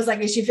fake? I was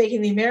like, is she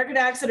faking the American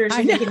accent or is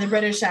she faking the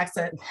British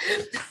accent?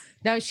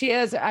 No, she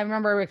is. I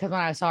remember because when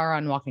I saw her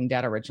on Walking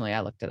Dead originally,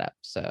 I looked it up.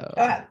 So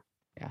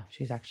yeah,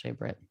 she's actually a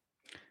Brit,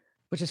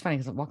 which is funny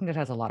because Walking Dead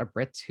has a lot of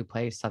Brits who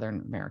play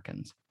Southern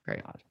Americans.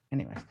 Very odd.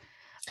 Anyways.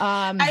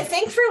 I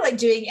think for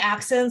doing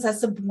accents,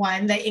 that's the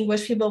one that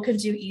English people can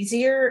do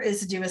easier is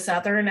to do a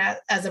Southern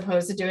as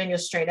opposed to doing a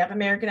straight up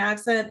American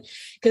accent.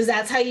 Because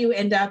that's how you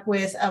end up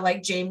with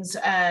James,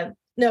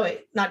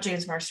 not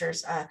James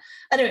Marsters.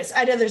 Anyways,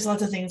 I know there's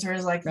lots of things where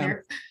it's like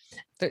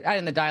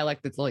in the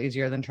dialect, it's a little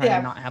easier than trying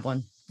to not have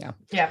one. Yeah.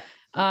 Yeah.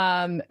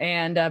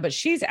 But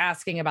she's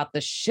asking about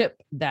the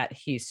ship that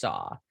he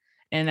saw.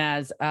 And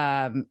as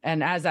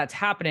that's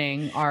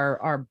happening,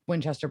 our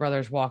Winchester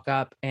brothers walk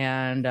up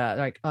and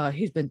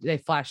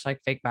they flash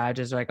like fake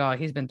badges, like, oh,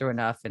 he's been through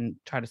enough, and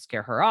try to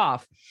scare her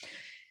off.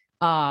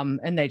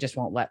 And they just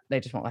won't let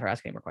her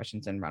ask any more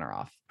questions and run her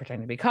off,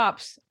 pretending to be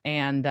cops.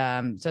 And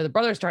so the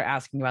brothers start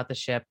asking about the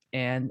ship,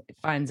 and it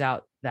finds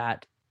out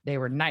that they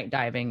were night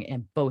diving,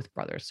 and both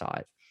brothers saw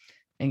it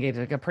and gave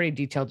a pretty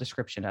detailed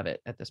description of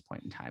it at this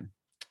point in time.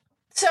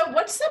 So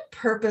what's the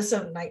purpose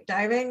of night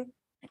diving?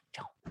 I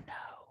don't know.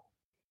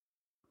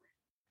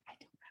 I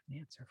don't have an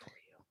answer for you.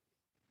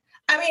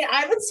 I mean,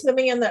 I've been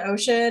swimming in the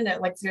ocean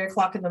at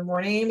 3:00 in the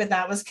morning, but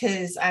that was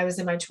because I was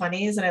in my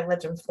 20s and I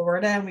lived in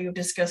Florida, and we would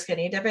just go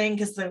skinny dipping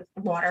because the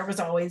water was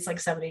always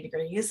 70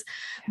 degrees.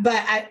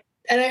 But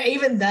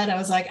even then I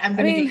was like, I'm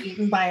going to get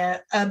eaten by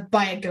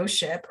a ghost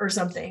ship or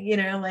something,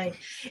 it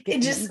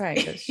just. By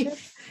a ghost ship?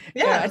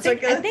 Yeah, I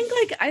think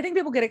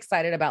people get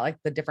excited about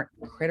the different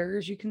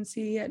critters you can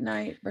see at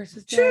night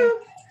versus day. True.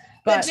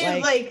 But do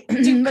creatures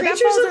in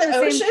the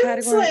ocean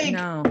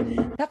no,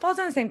 that falls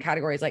in the same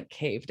category as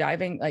cave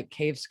diving,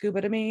 cave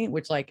scuba to me,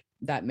 which that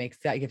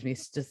gives me,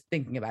 just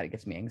thinking about it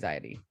gives me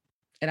anxiety.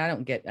 And I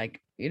don't get me,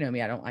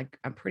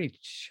 I'm pretty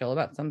chill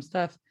about some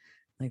stuff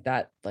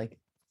that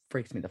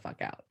freaks me the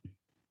fuck out.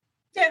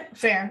 Yeah,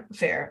 fair.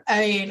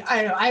 I mean,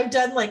 I don't know. I've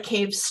done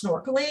cave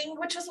snorkeling,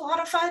 which is a lot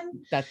of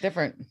fun. That's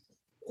different.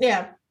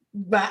 Yeah.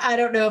 But I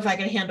don't know if I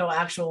can handle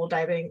actual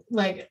diving.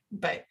 But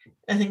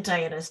I think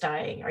Diana's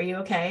dying. Are you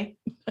okay?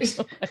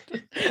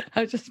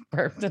 I just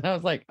burped and I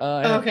was like,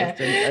 okay.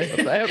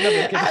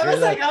 I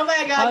was like, oh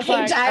my God,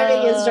 cave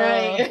diving is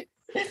drying.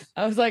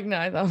 I was like, no,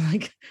 I was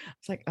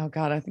like, oh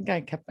God, I think I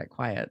kept that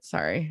quiet.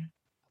 Sorry.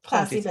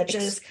 Classy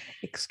bitches.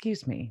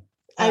 Excuse me.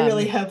 I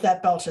really hope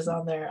that belch is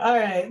on there. All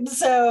right.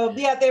 So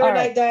yeah, they were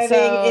night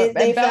diving.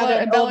 They found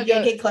an old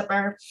Yankee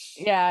clipper.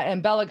 Yeah.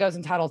 And Bella goes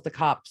and tattles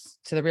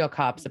the real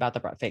cops about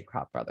the fake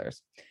cop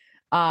brothers.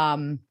 Yeah.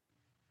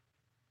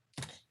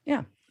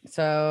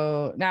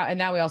 So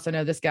now we also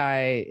know this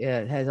guy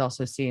has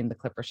also seen the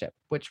Clipper ship,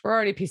 which we're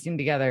already piecing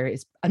together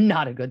is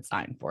not a good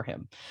sign for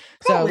him.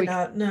 Probably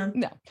not. No.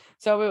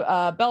 So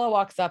Bella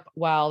walks up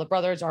while the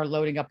brothers are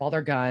loading up all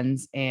their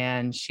guns,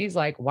 and she's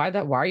like, "Why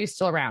are you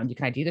still around? You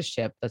can ID the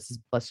ship.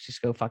 Let's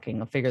just go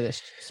fucking figure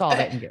this, solve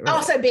it, and get rid of it."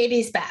 Also,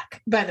 baby's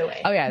back, by the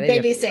way. Oh yeah,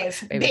 baby's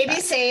safe.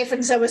 Baby's safe,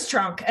 and so is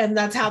Trunk, and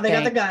that's how they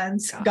got the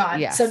guns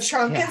gone. Yes, so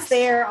Trunk is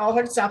there. All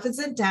her stuff is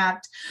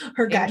intact.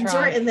 Her guns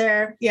are in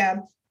there. Yeah.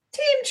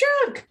 Team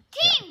Trunk.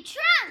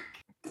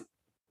 Trunk.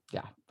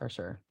 Yeah, for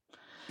sure.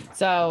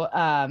 So,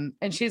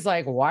 and she's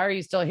like, "Why are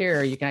you still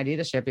here? You can ID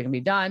the ship. You can be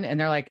done." And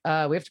they're like,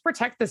 "We have to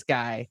protect this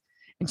guy."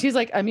 And she's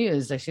like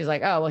amused. She's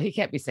like, "Oh, well, he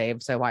can't be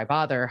saved. So why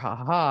bother? Ha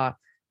ha ha.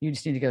 You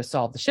just need to go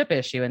solve the ship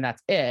issue. And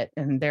that's it."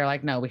 And they're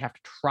like, "No, we have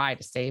to try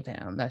to save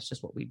him. That's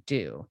just what we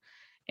do."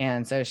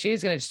 And so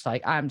she's going to just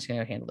like, "I'm just going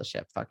to handle the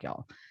ship. Fuck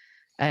y'all."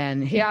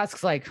 And he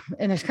asks like,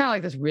 and there's kind of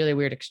like this really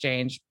weird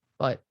exchange,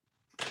 but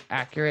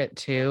accurate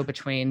too,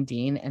 between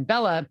Dean and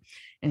Bella.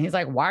 And he's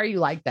like, "Why are you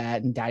like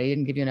that? And Daddy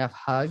didn't give you enough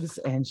hugs."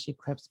 And she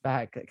quips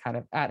back kind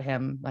of at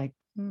him like,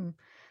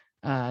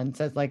 and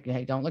says like,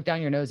 "Hey, don't look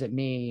down your nose at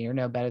me. You're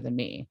no better than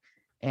me."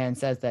 And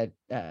says that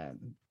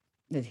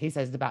he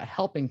says it's about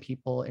helping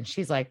people. And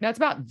she's like, "No, it's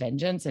about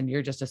vengeance. And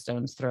you're just a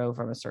stone's throw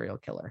from a serial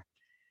killer."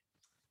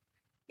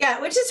 Yeah,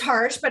 which is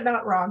harsh, but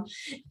not wrong.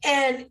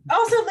 And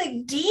also,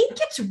 like, Dean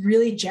gets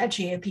really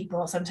judgy of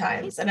people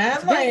sometimes. And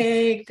I'm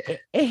like,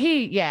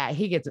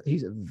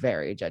 he's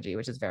very judgy,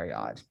 which is very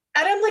odd.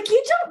 And I'm like,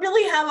 you don't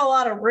really have a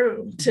lot of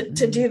room to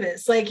do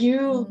this. Like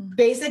you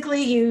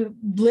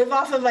live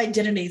off of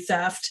identity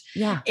theft.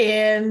 Yeah.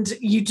 And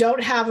you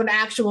don't have an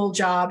actual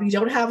job. You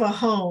don't have a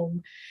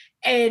home.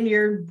 And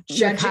you're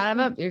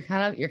judging. You're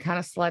kind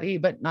of slutty,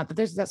 but not that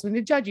that's something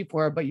to judge you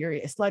for, but you're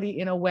slutty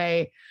in a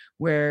way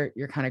where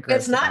you're kind of gross.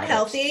 It's not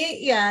healthy.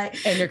 Yeah.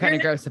 And you're kind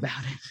of gross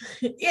about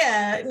it.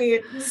 Yeah.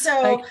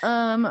 So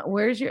like,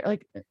 where's your,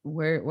 like,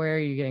 where are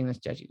you getting this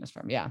judginess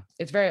from? Yeah.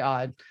 It's very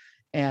odd.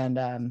 And,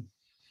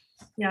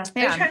 yeah.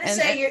 They're trying to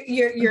say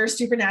your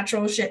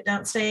supernatural shit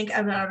don't stink. I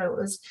don't know. It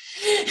was,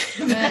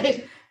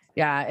 but,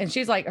 yeah. And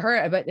she's like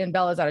but in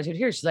Bella's attitude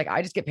here, she's like,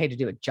 "I just get paid to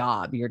do a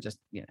job. You're just,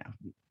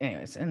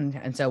 anyways.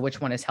 And so which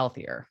one is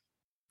healthier?"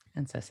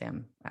 And so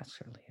Sam asks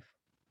her to leave.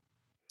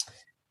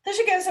 So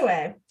she goes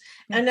away.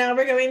 Yeah. And now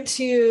we're going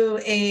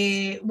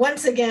to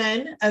once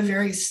again, a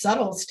very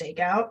subtle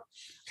stakeout.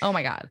 Oh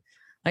my God.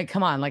 Like,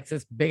 come on, like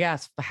this big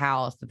ass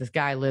house that this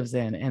guy lives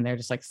in, and they're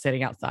just like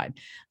sitting outside.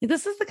 Like,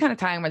 this is the kind of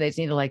time where they just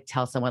need to like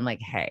tell someone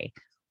like, "Hey,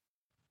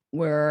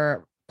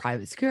 we're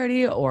private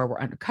security or we're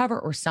undercover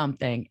or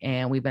something,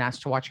 and we've been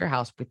asked to watch your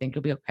house. We think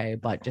you'll be okay,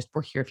 but just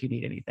we're here if you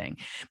need anything."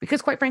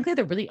 Because quite frankly,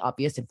 they're really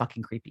obvious and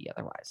fucking creepy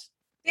otherwise.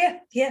 Yeah.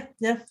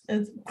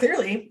 And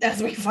clearly,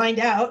 as we find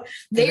out,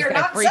 they are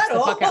not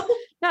subtle.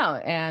 No,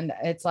 and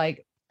it's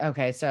like,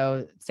 okay,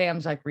 so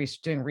Sam's like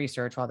doing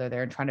research while they're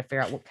there and trying to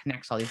figure out what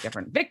connects all these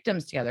different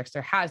victims together, because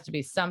there has to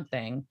be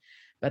something,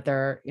 but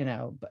they're,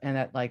 and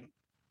that like,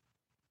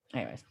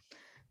 anyways.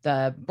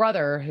 The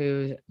brother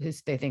who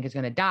they think is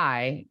going to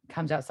die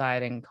comes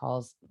outside and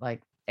calls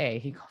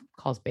he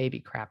calls baby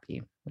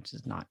crappy, which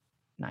is not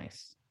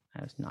nice.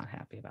 I was not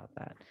happy about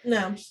that.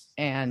 No.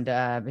 And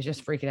is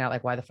just freaking out.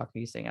 Like, "Why the fuck are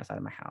you staying outside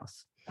of my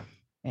house?"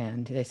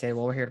 And they say,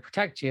 "Well, we're here to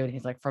protect you." And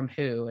he's like, "From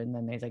who?" And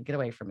then he's like, "Get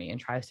away from me," and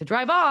tries to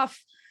drive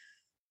off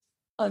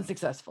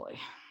unsuccessfully.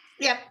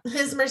 Yep.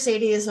 His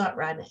Mercedes is not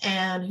run,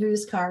 and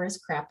whose car is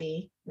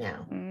crappy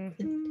now.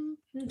 Mm-hmm.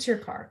 It's your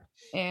car.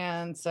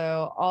 And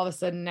so all of a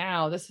sudden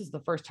now, this is the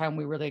first time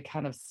we really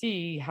kind of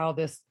see how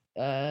this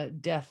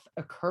death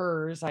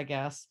occurs, I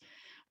guess,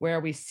 where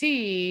we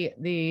see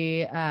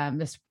the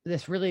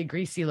this really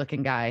greasy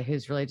looking guy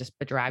who's really just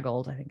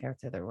bedraggled. I think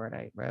that's the other word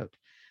I wrote.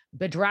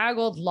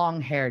 Bedraggled,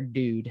 long-haired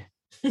dude.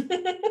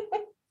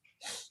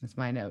 That's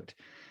my note.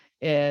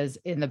 Is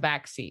in the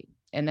back seat.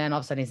 And then all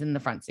of a sudden he's in the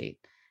front seat.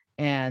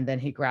 And then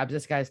he grabs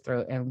this guy's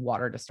throat and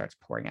water just starts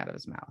pouring out of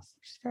his mouth,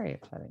 which is very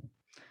upsetting.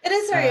 It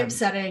is very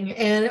upsetting,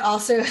 and it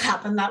also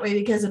happened that way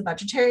because of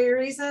budgetary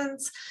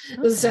reasons.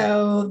 Okay.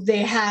 So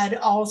they had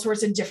all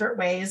sorts of different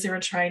ways they were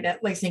trying to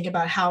like think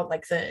about how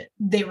like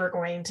they were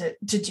going to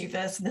do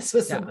this. And this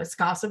was the most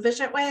cost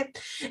efficient way.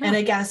 Yeah. And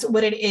I guess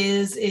what it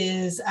is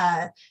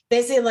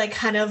they say like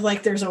kind of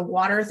like there's a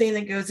water thing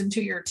that goes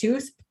into your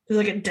tooth.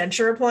 Like a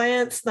denture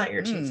appliance, not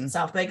your teeth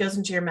itself, but it goes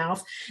into your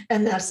mouth.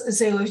 And that's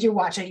so if you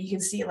watch it, you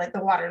can see like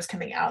the water is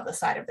coming out of the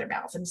side of their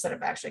mouth instead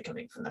of actually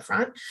coming from the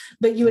front.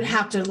 But you would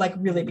have to like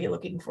really be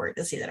looking for it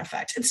to see that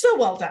effect. It's still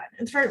well done.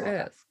 It's very well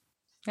done.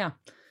 Yeah.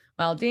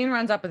 Well, Dean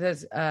runs up with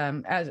his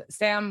as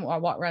Sam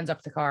runs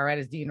up the car, right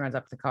as Dean runs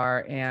up the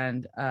car,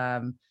 and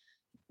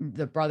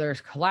the brother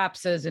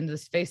collapses into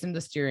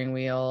the steering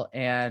wheel,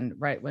 and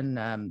right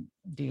when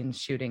Dean's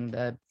shooting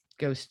the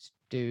ghost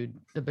dude,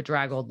 the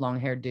bedraggled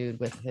long-haired dude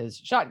with his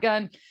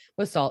shotgun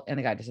with salt, and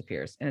the guy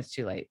disappears, and it's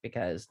too late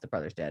because the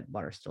brother's dead.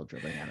 Water's still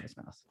dribbling out of his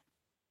mouth.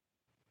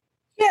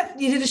 Yeah,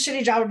 you did a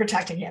shitty job of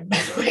protecting him. By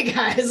the way,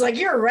 guys, like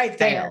you're right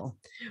there. Fail.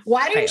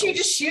 Why didn't you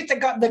just shoot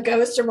the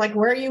ghost from like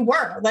where you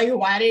were? Like,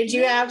 why did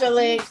you have to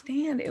like?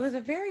 Understand? It was a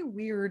very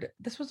weird.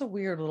 This was a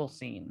weird little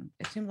scene.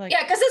 It seemed like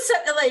because it's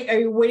like, are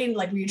you waiting?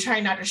 Like, were you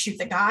trying not to shoot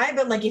the guy?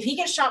 But like, if he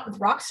gets shot with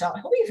rock salt,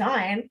 he'll be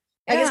fine.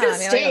 Like, it's gonna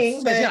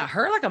sting, but it's gonna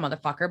hurt like a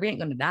motherfucker. We ain't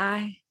gonna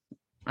die.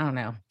 I don't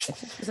know.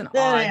 It was an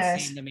odd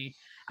scene to me.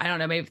 I don't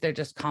know. Maybe if their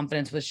just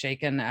confidence was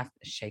shaken after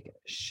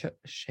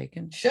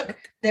shaken. Shook.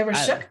 They were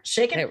shook.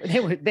 Shaken. They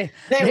were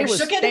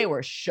shooken. They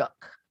were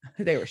shook.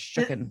 They were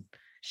shooken.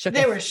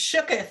 They were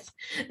shooketh.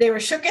 They were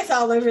shooketh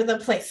all over the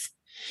place.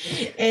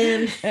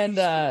 And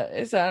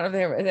so I don't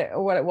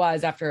know what it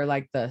was after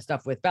like the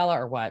stuff with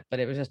Bella or what, but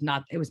it was just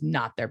not. It was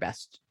not their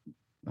best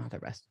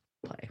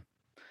play.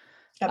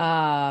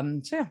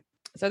 Yep.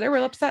 So they were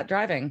upset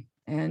driving,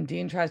 and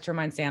Dean tries to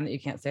remind Sam that you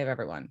can't save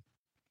everyone.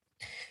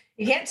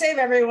 You can't save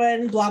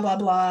everyone, blah, blah,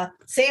 blah.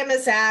 Sam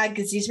is sad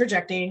because he's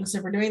projecting.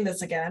 So we're doing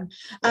this again.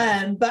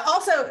 But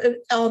also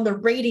on the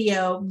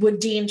radio, with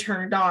Dean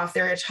turned off,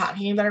 they were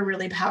talking about a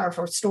really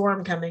powerful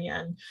storm coming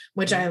in,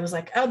 which I was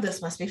like, oh,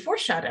 this must be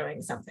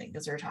foreshadowing something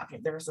because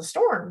there was a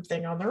storm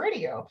thing on the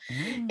radio.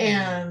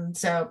 And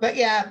so, but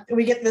yeah,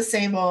 we get the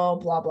same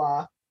old blah,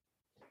 blah.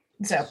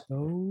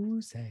 So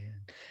sad.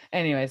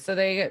 Anyway, so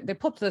they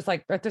pull up to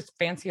this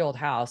fancy old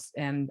house,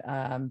 and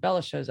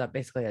Bella shows up.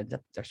 Basically,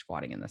 they're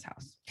squatting in this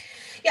house.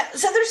 Yeah,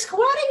 so they're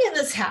squatting in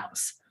this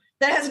house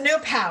that has no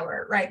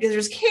power, right? Because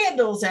there's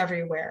candles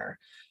everywhere,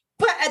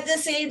 but at the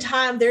same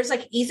time, there's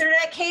like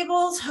Ethernet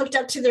cables hooked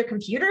up to their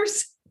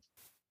computers.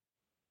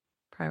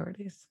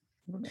 Priorities.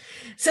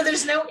 So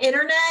there's no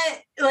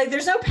internet, like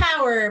there's no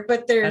power,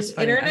 but there's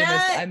internet.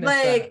 I don't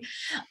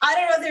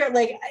know. They're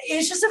like,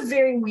 it's just a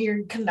very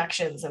weird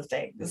connections of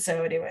things.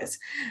 So anyways,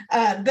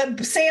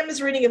 but Sam is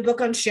reading a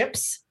book on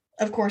ships.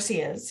 Of course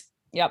he is.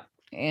 Yep.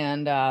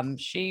 And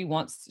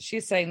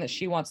she's saying that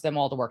she wants them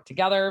all to work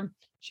together.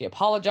 She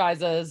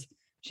apologizes.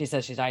 She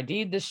says she's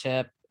ID'd the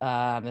ship.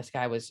 This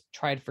guy was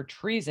tried for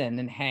treason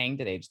and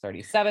hanged at age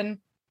 37.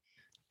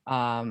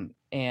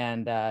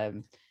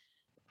 And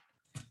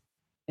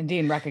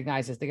Dean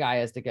recognizes the guy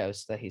as the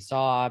ghost that he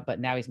saw,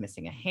 but now he's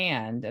missing a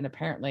hand. And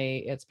apparently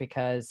it's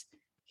because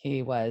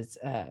he was,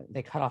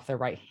 they cut off their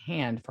right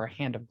hand for a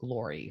hand of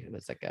glory. It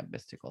was like a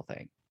mystical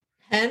thing.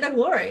 Hand of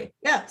glory.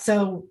 Yeah.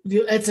 So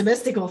it's a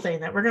mystical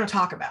thing that we're going to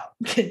talk about.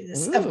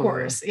 Of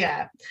course.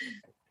 Yeah.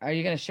 Are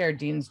you going to share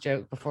Dean's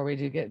joke before we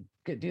do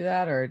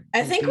that? Or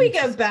I think we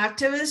go back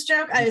to his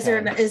joke. Okay.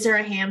 Is there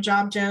a hand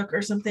job joke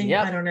or something?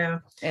 Yep. I don't know.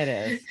 It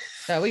is.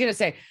 So we're going to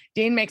say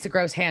Dean makes a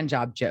gross hand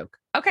job joke.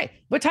 Okay,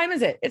 what time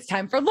is it? It's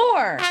time for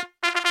lore.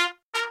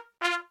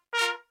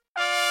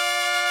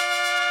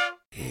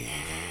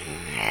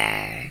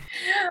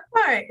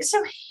 All right,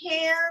 so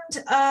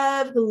hand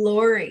of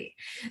glory.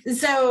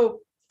 So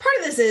part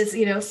of this is,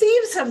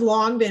 thieves have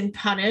long been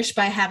punished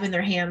by having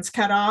their hands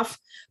cut off,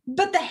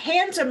 but the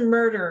hands of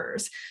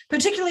murderers,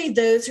 particularly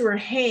those who are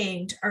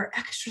hanged, are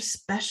extra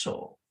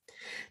special.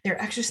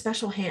 They're extra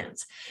special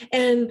hands.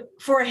 And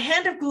for a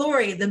hand of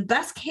glory, the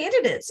best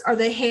candidates are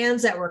the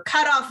hands that were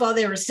cut off while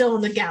they were still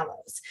on the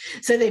gallows.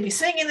 So they'd be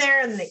swinging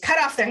there and they cut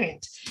off their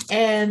hand.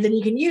 And then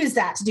you can use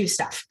that to do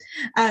stuff.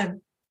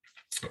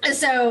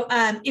 So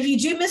if you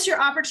do miss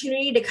your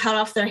opportunity to cut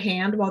off their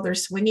hand while they're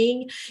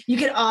swinging, you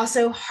can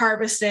also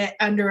harvest it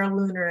under a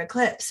lunar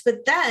eclipse.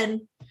 But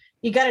then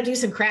you got to do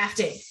some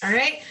crafting. All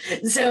right.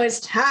 So it's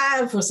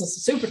time for some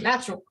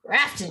supernatural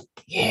crafting.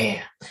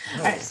 Yeah.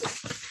 All right.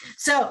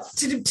 So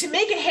to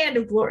make a hand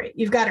of glory,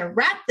 you've got to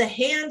wrap the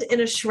hand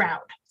in a shroud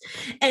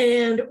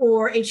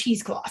or a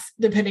cheesecloth,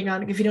 depending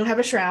on if you don't have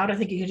a shroud. I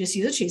think you can just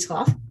use a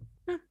cheesecloth.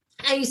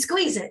 And you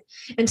squeeze it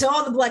until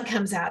all the blood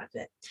comes out of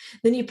it.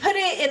 Then you put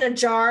it in a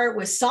jar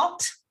with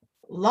salt,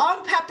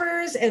 long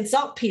peppers, and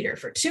saltpeter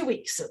for 2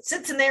 weeks. So it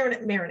sits in there and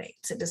it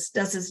marinates. It just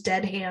does this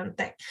dead hand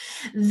thing.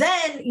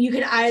 Then you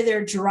can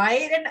either dry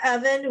it in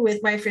oven with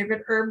my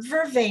favorite herb,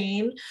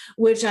 vervain,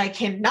 which I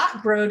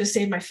cannot grow to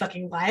save my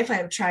fucking life. I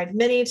have tried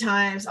many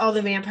times. All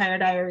the Vampire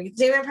Diaries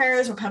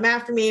vampires will come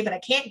after me, but I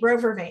can't grow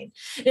vervain.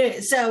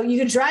 So you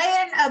can dry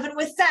it in oven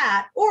with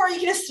that, or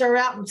you can just throw it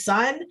out in the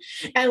sun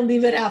and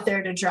leave it out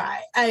there to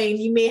dry. I mean,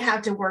 you may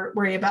have to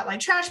worry about like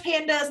trash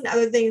pandas and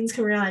other things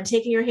coming around and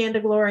taking your hand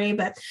of glory,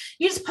 but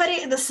you just put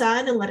it in the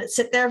sun and let it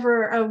sit there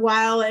for a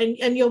while and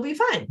you'll be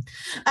fine.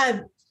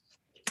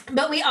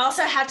 But we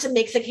also have to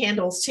make the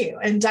candles too.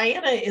 And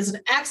Diana is an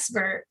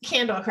expert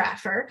candle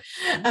crafter.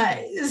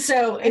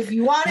 So if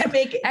you want to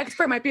make it,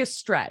 expert might be a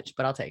stretch,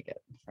 but I'll take it.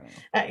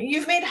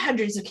 You've made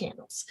hundreds of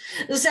candles.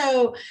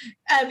 So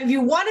if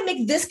you want to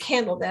make this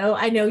candle though,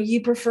 I know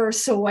you prefer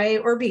soy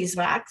or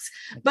beeswax,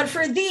 but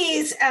for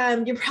these,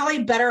 you're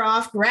probably better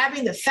off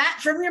grabbing the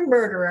fat from your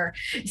murderer.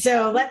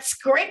 So let's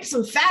scrape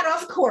some fat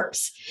off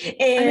corpse.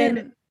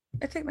 And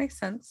I think it makes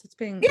sense. It's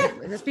being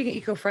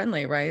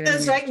eco-friendly, right?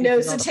 That's right.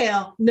 Nose to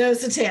tail.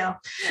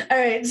 All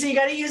right. So you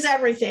got to use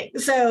everything.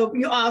 So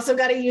you also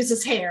got to use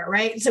his hair,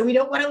 right? So we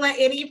don't want to let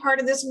any part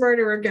of this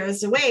murderer go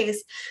to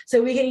waste.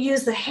 So we can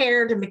use the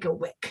hair to make a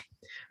wick,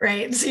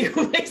 right? So your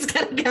wig's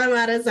gonna come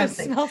out of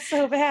something. It smells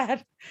so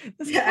bad.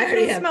 Yeah, I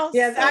already have.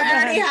 Yes,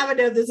 I already have a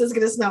note. This is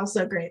gonna smell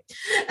so great.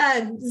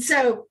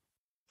 So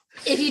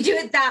if you do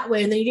it that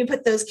way, and then you can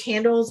put those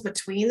candles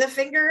between the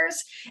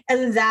fingers,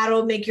 and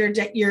that'll make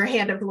your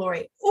hand of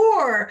glory.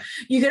 Or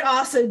you could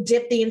also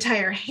dip the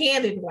entire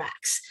hand in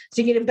wax.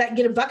 So you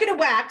get a bucket of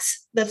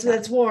wax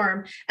that's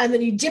warm, and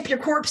then you dip your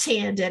corpse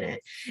hand in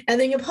it, and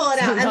then you pull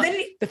it out, and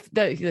then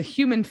the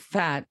human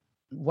fat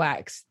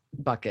wax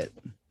bucket.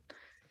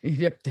 You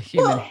dip the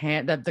human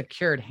hand, the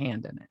cured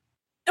hand in it.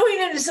 Oh,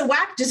 it's a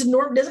wax.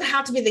 Doesn't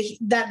have to be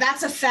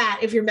that's a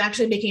fat if you're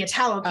actually making a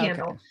tallow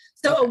candle. Okay.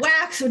 So a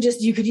wax would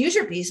you could use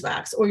your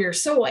beeswax or your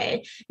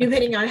soy,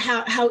 depending on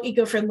how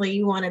eco-friendly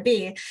you want to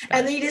be.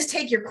 And then you just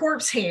take your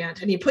corpse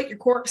hand and you put your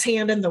corpse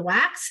hand in the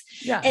wax.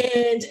 Yeah.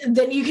 And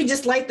then you can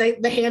just light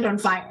the hand on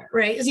fire,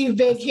 right? So you have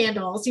big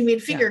candles, you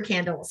made finger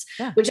candles,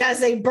 which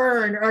as they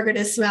burn are going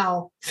to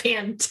smell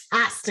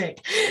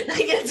fantastic.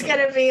 Like it's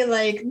going to be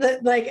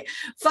like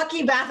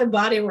fucking Bath and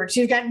Body Works.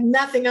 You've got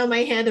nothing on my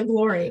hand of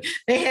glory.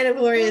 My hand of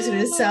glory is going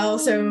to smell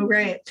so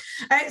great.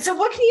 All right. So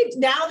what can you,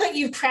 now that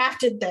you've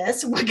crafted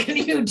this, what can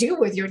you do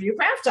with your new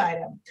craft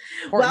item?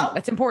 Well,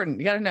 that's important.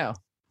 You got to know.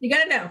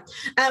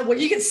 Well,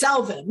 you can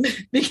sell them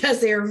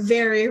because they are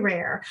very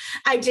rare.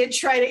 I did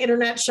try to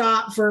internet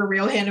shop for a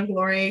real hand of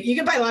glory. You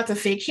can buy lots of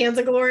fake hands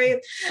of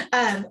glory.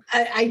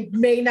 I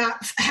may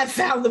not have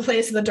found the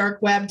place in the dark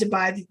web to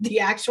buy the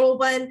actual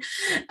one.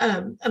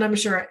 And I'm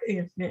sure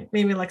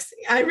maybe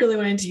I really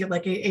went into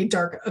like a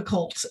dark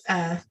occult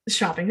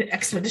shopping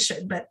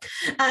expedition. But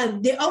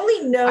the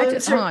only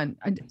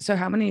so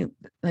how many,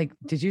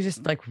 did you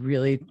just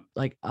really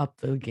up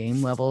the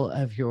game level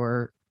of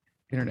your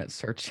internet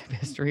search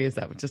history? Is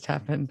that what just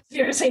happened?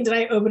 You're saying, did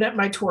I open up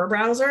my Tor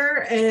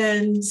browser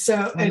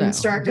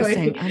start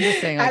going? I'm just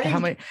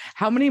saying,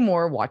 how many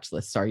more watch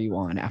lists are you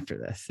on after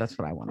this? That's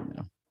what I want to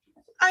know.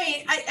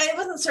 I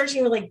wasn't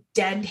searching with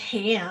dead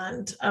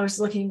hand. I was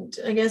looking,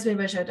 I guess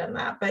maybe I should have done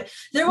that, but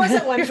there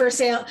wasn't one for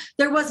sale.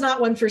 There was not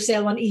one for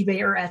sale on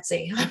eBay or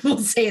Etsy. I will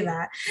say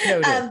that.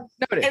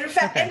 Noted. In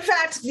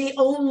fact, the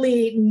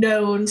only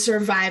known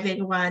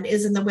surviving one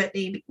is in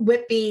the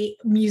Whitby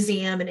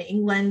Museum in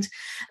England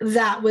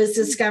that was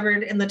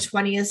discovered in the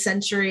 20th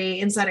century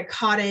inside a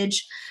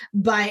cottage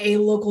by a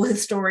local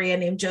historian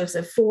named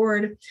Joseph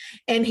Ford.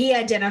 And he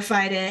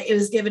identified it. It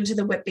was given to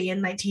the Whitby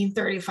in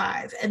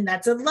 1935. And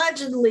that's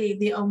allegedly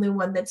the only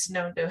one that's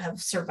known to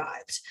have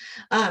survived.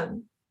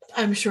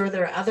 I'm sure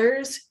there are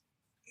others.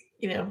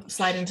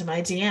 Slide into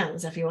my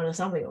DMs if you want to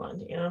sell me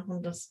one.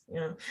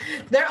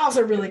 They're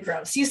also really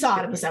gross. You saw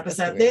it in this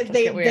episode.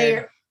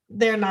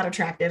 They're not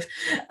attractive.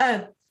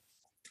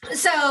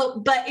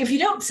 But if you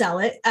don't sell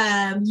it,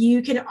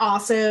 you can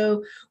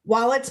also,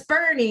 while it's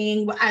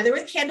burning, either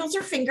with candles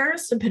or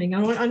fingers, depending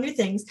on your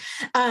things,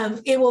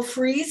 it will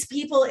freeze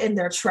people in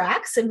their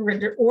tracks and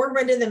render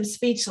them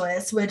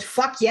speechless, which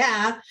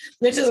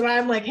which is why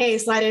I'm like, hey,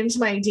 slide into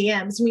my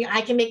DMs.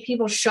 I can make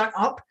people shut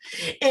up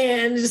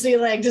and just be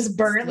just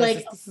burn.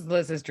 This is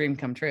Liz's dream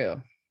come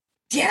true.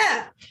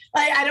 Yeah.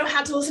 I don't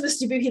have to listen to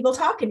stupid people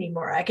talk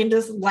anymore. I can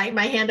just light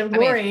my hand of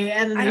glory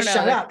and then just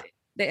shut up.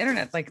 The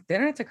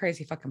internet's a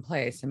crazy fucking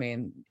place.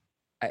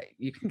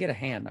 You can get a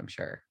hand, I'm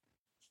sure.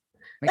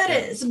 But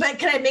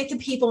can I make the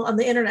people on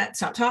the internet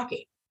stop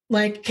talking?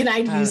 Can I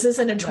use this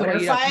in a Twitter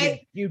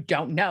fight? You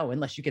don't know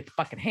unless you get the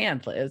fucking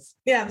hand, Liz.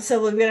 Yeah,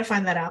 so we're gonna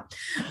find that out.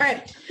 All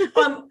right.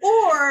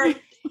 Or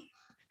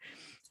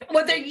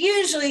what they're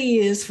usually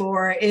used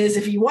for is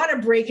if you want to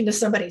break into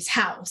somebody's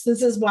house.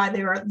 This is why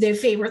they are their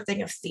favorite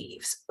thing of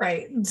thieves,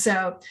 right? And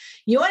so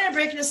you want to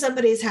break into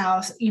somebody's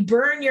house, you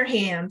burn your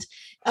hand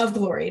of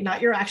glory,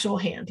 not your actual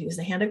hand. Use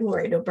the hand of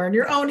glory. Don't burn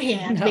your own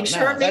hand. Make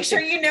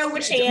sure you know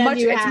which hand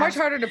you have. It's much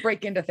harder to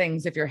break into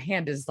things if your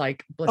hand is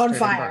blistered on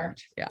fire.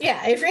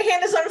 Yeah. If your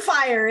hand is on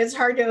fire, it's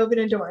hard to open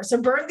a door. So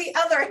burn the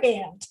other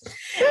hand,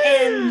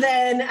 and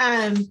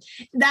then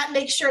that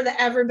makes sure that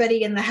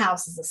everybody in the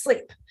house is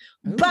asleep.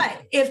 Ooh.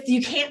 But if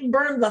you can't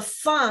burn the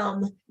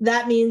thumb,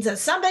 that means that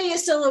somebody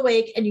is still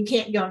awake and you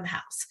can't go in the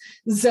house.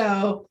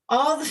 So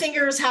all the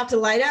fingers have to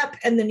light up,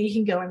 and then you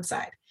can go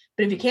inside.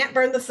 But if you can't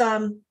burn the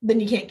thumb, then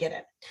you can't get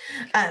it.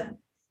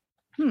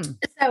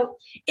 So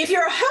if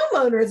you're a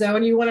homeowner, though,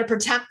 and you want to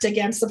protect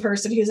against the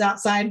person who's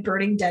outside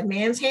burning dead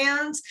man's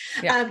hands,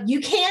 you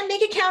can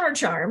make a counter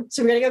charm.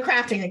 So we're going to go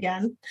crafting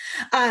again.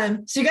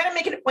 So you got to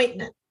make an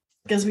ointment,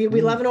 because we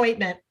love an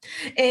ointment.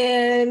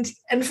 And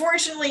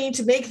unfortunately,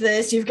 to make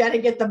this, you've got to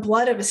get the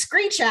blood of a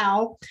screech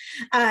owl,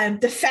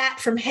 the fat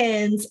from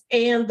hens,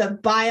 and the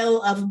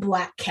bile of a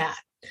black cat.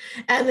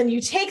 And then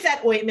you take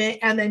that ointment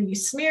and then you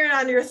smear it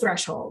on your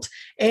threshold,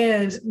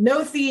 and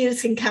no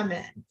thieves can come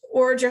in,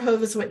 or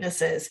Jehovah's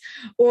Witnesses,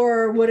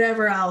 or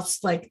whatever else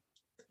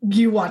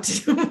you want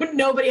to.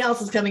 Nobody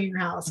else is coming in your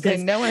house.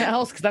 No one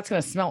else, because that's going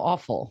to smell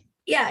awful.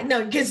 Yeah,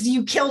 no, because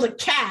you killed a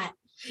cat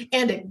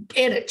and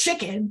a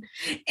chicken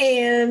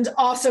and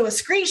also a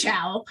screech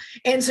owl,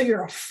 and so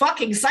you're a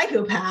fucking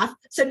psychopath.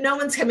 So no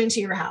one's coming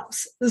to your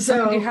house.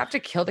 So you have to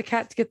kill the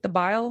cat to get the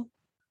bile.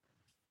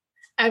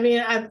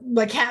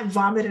 my cat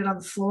vomited on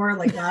the floor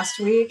like last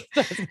week.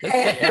 Cats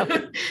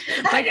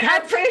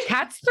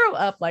throw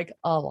up like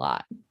a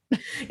lot.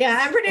 Yeah,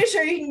 I'm pretty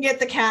sure you can get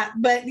the cat,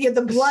 but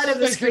the blood of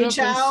the screech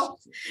owl.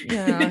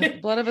 Yeah,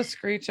 blood of a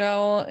screech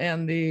owl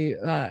and the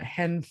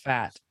hen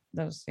fat.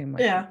 Those seem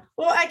like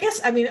Well, I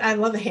guess I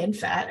love a hen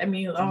fat.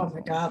 Oh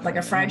my god, like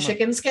a fried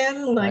chicken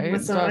skin, like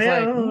with some. So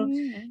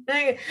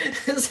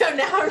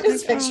now I'm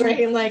just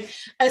picturing like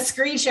a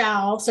screech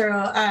owl, sort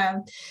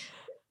of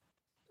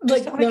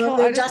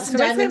Dustin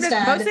Diamond's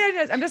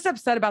dad. I'm just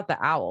upset about the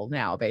owl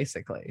now,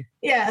 basically.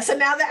 Yeah, so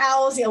now the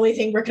owl is the only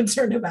thing we're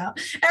concerned about.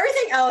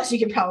 Everything else you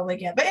can probably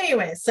get. But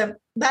anyway, so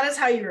that is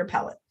how you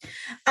repel it.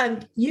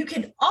 You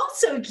can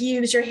also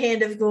use your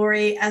hand of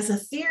glory as a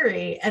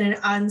theory and an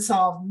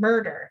unsolved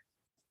murder.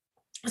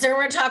 So we're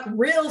going to talk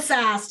real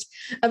fast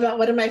about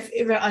one of my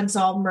favorite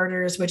unsolved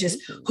murders, which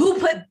is who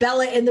put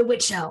Bella in the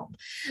witch elm.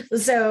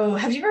 So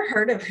have you ever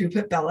heard of who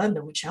put Bella in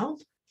the witch elm?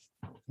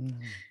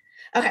 Mm-hmm.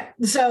 Okay,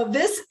 so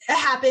this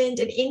happened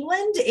in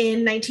England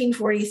in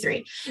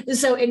 1943.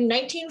 So in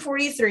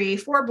 1943,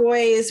 4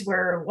 boys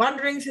were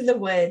wandering through the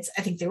woods.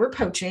 I think they were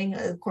poaching,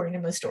 according to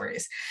most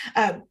stories.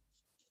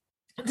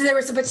 There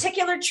was a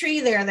particular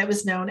tree there that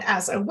was known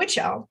as a witch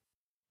elm.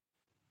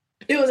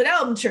 It was an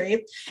elm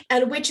tree,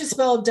 and witch is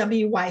spelled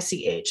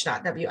W-Y-C-H,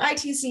 not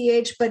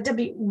W-I-T-C-H, but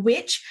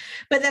witch.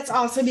 But that's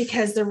also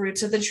because the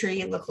roots of the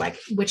tree look like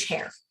witch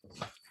hair.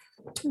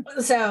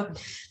 So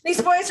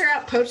these boys are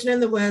out poaching in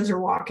the woods or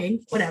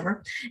walking,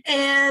 whatever,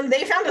 and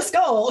they found a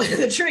skull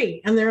in the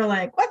tree, and they're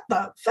like, what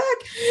the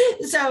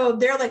fuck? So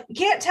they're like, you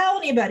can't tell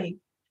anybody.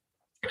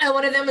 And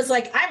one of them is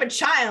like, I'm a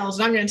child,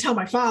 and I'm going to tell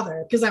my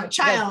father because I'm a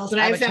child. Yes,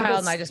 and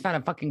I just found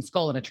a fucking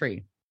skull in a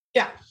tree.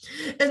 Yeah.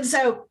 And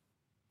so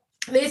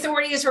the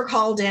authorities were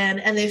called in,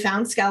 and they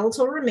found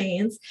skeletal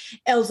remains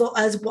as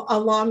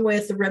along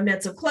with the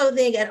remnants of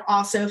clothing and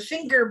also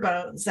finger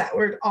bones that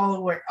were all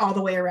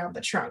the way around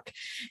the trunk.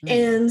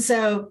 And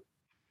so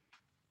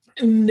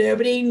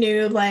nobody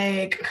knew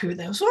like who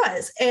this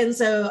was. And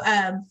so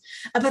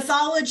a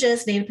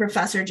pathologist named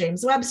Professor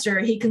James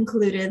Webster, he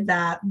concluded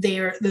that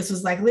this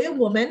was likely a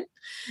woman.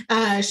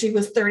 She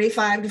was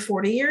 35 to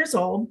 40 years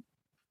old.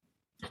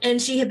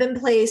 And she had been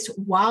placed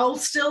while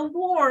still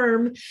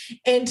warm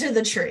into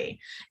the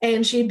tree.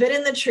 And she'd been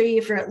in the tree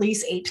for at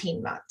least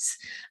 18 months.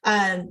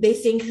 They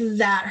think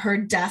that her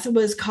death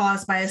was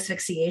caused by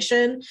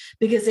asphyxiation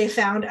because they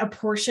found a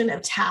portion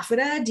of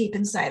taffeta deep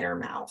inside her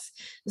mouth.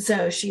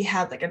 So she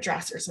had like a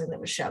dress or something that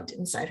was shoved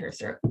inside her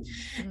throat.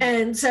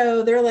 And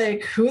so they're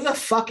like, who the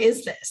fuck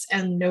is this?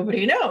 And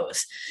nobody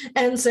knows.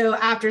 And so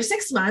after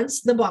 6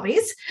 months, the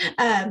bobbies,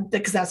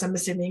 because I'm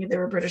assuming they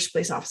were British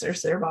police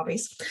officers, so they're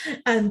bobbies,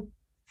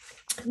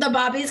 the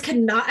bobbies could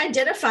not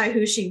identify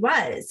who she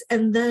was.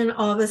 And then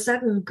all of a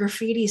sudden,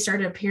 graffiti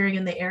started appearing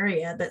in the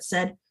area that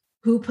said,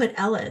 who put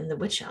Ella in the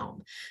witch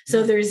elm?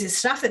 So there's this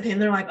stuff that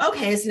they're like,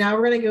 okay, so now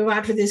we're going to go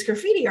after these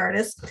graffiti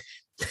artists.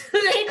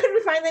 They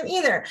couldn't find them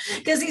either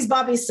because these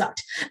bobbies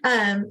sucked. So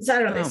I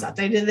don't know, they sucked.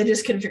 They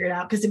just couldn't figure it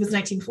out because it was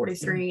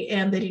 1943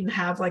 and they didn't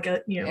have like a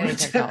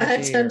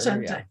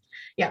ton.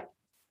 Yeah.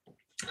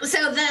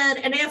 So then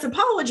an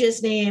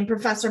anthropologist named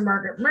Professor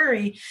Margaret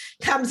Murray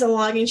comes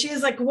along and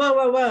she's like,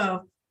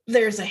 whoa,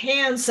 there's a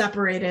hand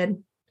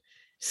separated.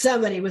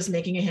 Somebody was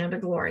making a hand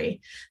of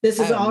glory. This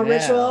is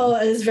ritual.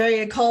 It is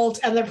very occult.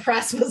 And the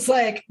press was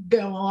like,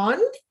 go on.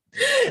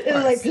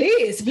 And like,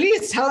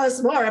 please tell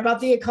us more about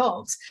the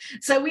occult.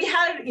 So we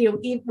had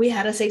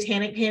a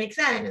satanic panic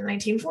then in the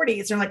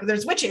 1940s. They're like,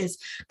 there's witches.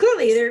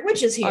 Clearly there are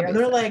witches here. And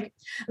they're like,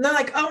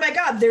 oh my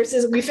God,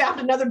 we found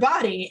another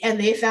body. And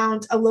they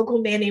found a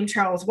local man named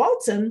Charles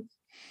Walton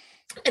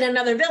in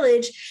another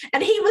village.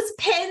 And he was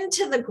pinned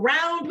to the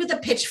ground with a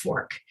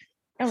pitchfork.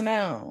 Oh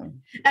no.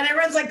 And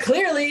everyone's like,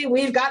 clearly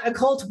we've got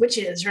occult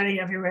witches running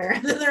everywhere.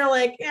 And then they're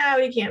like, yeah,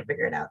 we can't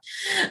figure it out.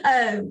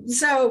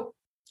 So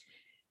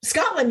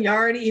Scotland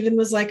Yard even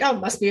was like, oh,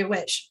 must be a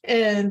witch.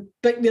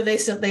 But they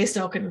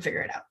still couldn't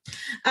figure it out.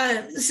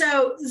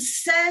 So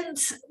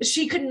since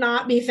she could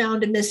not be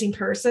found in missing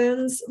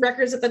persons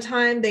records at the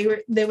time,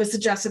 they was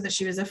suggested that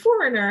she was a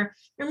foreigner.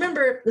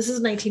 Remember, this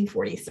is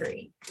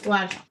 1943.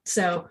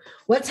 So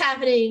what's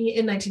happening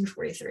in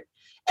 1943?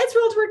 It's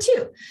World War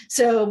II.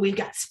 So we've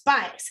got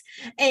spies.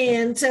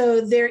 And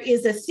so there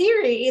is a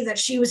theory that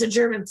she was a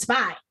German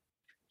spy.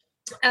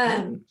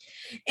 And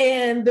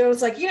there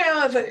was like,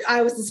 if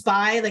I was a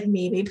spy, like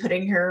maybe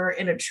putting her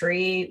in a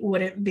tree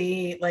wouldn't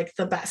be like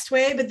the best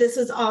way. But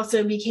this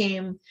also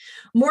became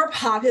more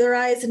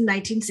popularized in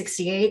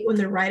 1968 when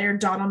the writer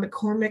Donald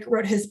McCormick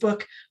wrote his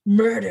book,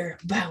 Murder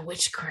by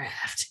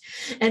Witchcraft.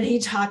 And he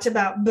talked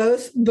about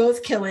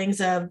both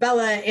killings of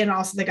Bella and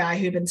also the guy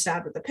who'd been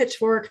stabbed with a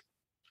pitchfork.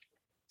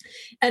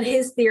 and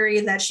his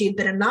theory that she'd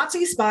been a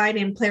Nazi spy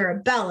named Clara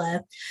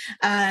Bella,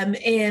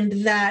 and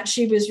that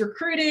she was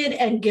recruited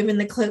and given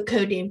the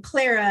code name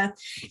Clara.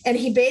 And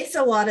he based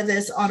a lot of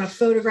this on a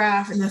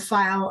photograph in the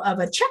file of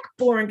a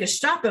Czech-born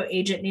Gestapo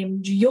agent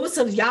named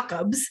Josef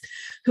Jacobs,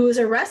 who was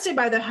arrested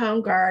by the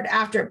Home Guard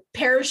after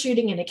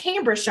parachuting into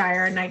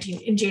Cambridgeshire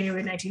in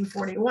January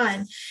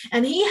 1941.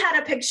 And he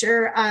had a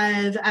picture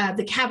of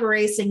the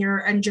cabaret singer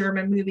and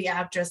German movie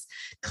actress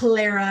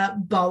Clara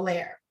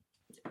Boller.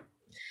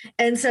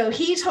 And so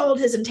he told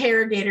his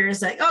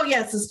interrogators, like, oh,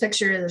 yes, this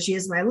picture, she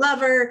is my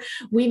lover.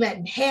 We met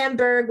in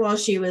Hamburg while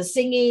she was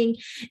singing.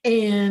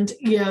 And,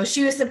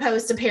 she was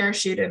supposed to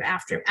parachute in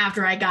after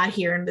I got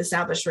here and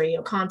established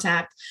radio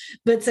contact.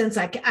 But since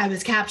I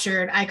was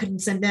captured, I couldn't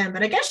send in.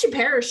 But I guess she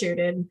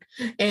parachuted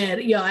and,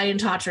 I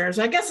didn't talk to her.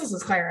 So I guess this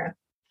is Clara.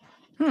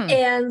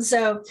 And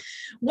so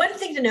one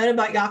thing to note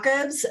about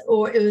Jacobs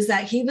it was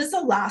that he was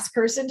the last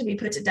person to be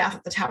put to death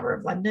at the Tower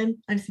of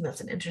London. I think that's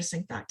an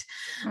interesting fact.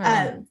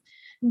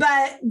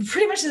 But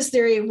pretty much this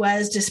theory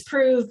was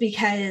disproved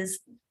because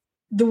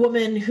the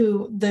woman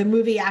the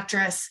movie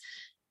actress,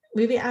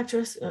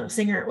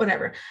 singer,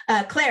 whatever,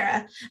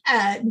 Clara,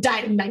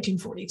 died in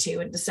 1942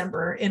 in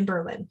December in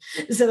Berlin.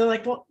 So they're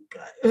like, well,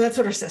 that's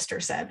what her sister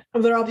said.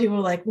 And they're all people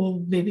were like,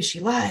 well, maybe she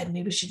lied.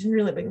 Maybe she didn't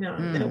really, but no,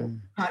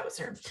 it was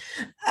her.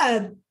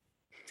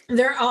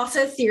 There are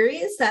also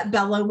theories that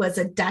Bella was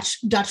a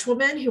Dutch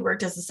woman who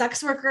worked as a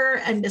sex worker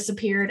and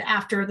disappeared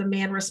after the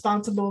man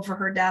responsible for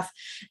her death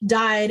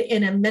died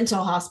in a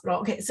mental hospital.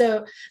 Okay,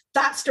 so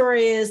that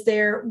story is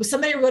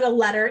somebody wrote a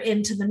letter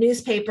into the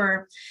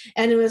newspaper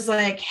and it was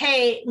like,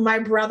 hey, my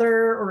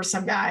brother or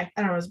some guy,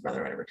 I don't know, his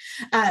brother, whatever.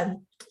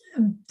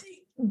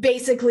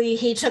 Basically,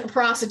 he took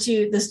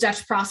this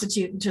Dutch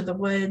prostitute into the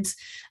woods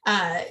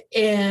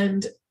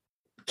and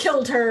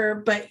killed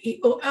her, but he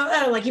put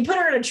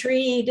her in a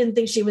tree. He didn't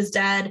think she was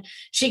dead.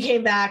 She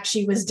came back,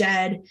 she was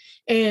dead,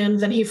 and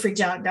then he freaked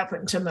out and got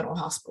put into a mental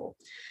hospital.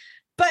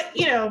 But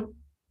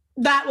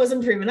that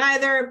wasn't proven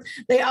either.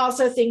 They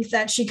also think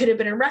that she could have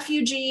been a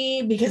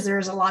refugee because there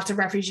was a lot of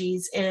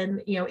refugees in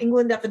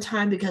England at the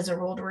time because of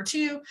World War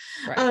II,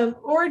 right.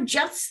 Or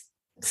just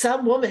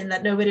some woman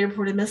that nobody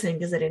reported missing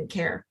because they didn't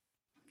care.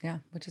 Yeah,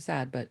 which is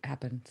sad, but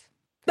happens.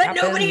 But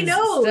nobody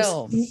knows.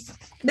 Still.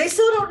 They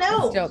still don't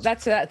know.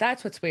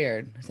 That's what's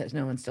weird, is that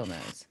no one still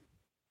knows.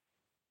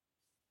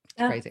 It's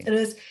crazy.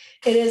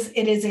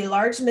 It is a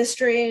large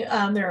mystery.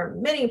 There are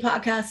many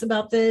podcasts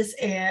about this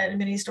and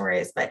many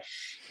stories, but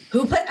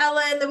who put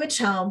Ella in the witch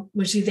home?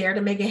 Was she there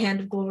to make a hand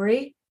of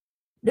glory?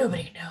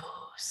 Nobody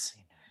knows.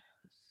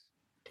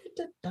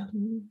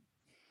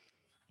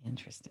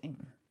 Interesting.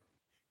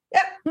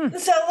 Yep.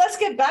 So let's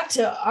get back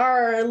to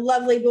our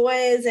lovely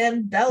boys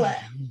and Bella.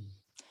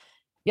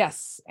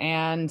 Yes.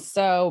 And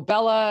so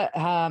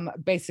Bella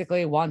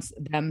basically wants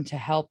them to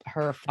help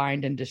her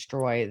find and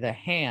destroy the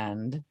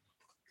hand.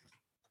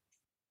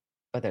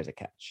 But there's a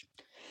catch.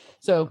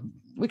 So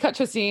we cut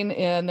to a scene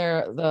in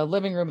the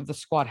living room of the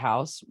squad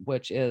house,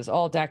 which is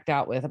all decked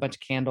out with a bunch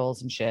of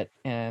candles and shit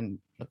and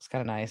looks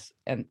kind of nice.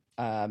 And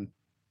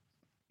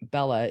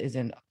Bella is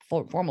in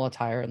formal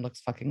attire and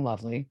looks fucking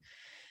lovely.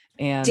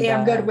 And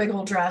damn good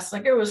wiggle dress.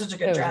 Like, it was such a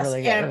good dress.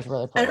 Really good. It was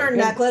really and her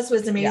necklace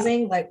was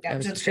amazing. Yeah.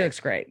 She looks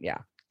great. Yeah.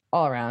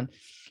 All around.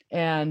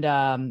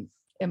 And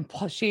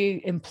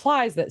she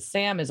implies that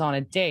Sam is on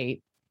a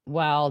date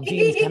while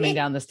Dean's coming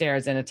down the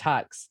stairs in a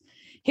tux.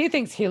 He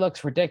thinks he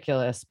looks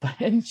ridiculous,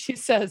 and she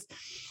says,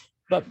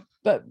 but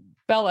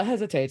Bella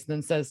hesitates and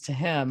then says to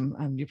him,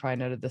 you probably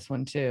noted this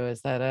one too,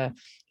 is that,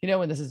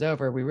 when this is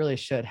over, we really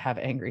should have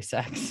angry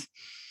sex.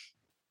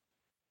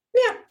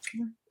 Yeah.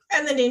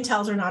 And then Dean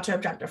tells her not to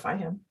objectify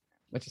him.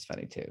 Which is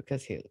funny too,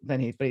 because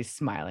he's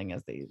smiling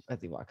as he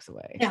walks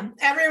away. Yeah,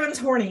 everyone's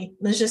horny.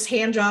 There's just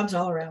hand jobs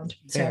all around.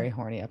 Very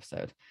horny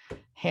episode.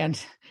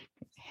 Hands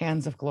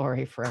of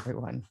glory for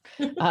everyone.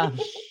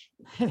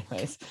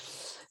 Anyways,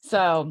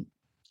 so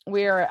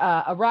we're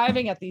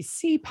arriving at the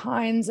Sea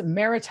Pines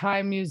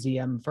Maritime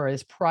Museum for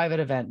his private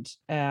event,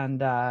 and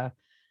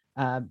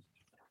Bella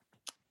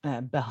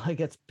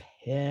gets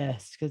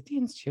pissed because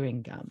Dean's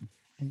chewing gum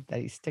and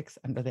that he sticks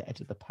under the edge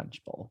of the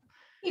punch bowl.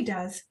 He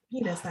does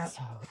that.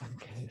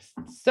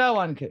 So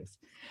uncouth.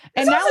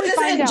 And now we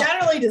find out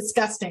generally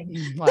disgusting.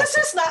 This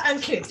is not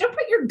uncouth. Don't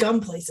put your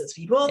gum places,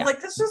 people. Yeah.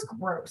 Like, this is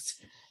gross.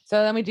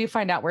 So then we do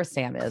find out where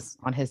Sam is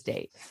on his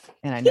date.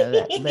 And I know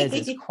that Liz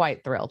is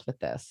quite thrilled with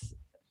this.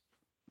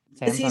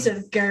 He's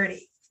with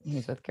Gertie.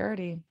 He's with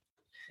Gertie.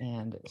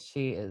 And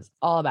she is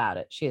all about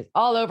it. She is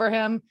all over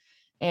him.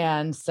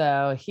 And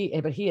so he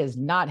is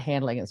not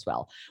handling as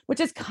well, which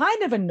is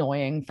kind of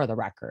annoying for the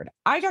record.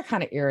 I got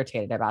kind of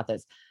irritated about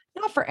this.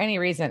 Not for any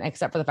reason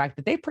except for the fact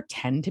that they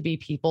pretend to be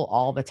people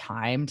all the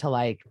time to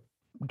like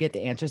get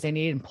the answers they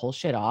need and pull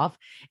shit off.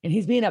 And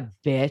he's being a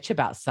bitch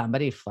about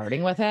somebody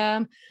flirting with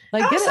him.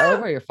 Like, also, get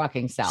over your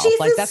fucking self.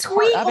 Like, that's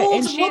sweet part of it.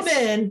 And she's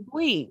woman.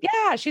 Sweet.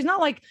 Yeah. She's not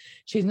like,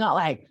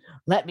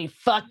 let me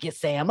fuck you,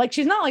 Sam. Like,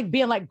 she's not like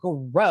being like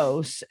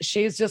gross.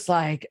 She's just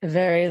like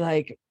very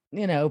like,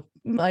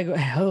 like,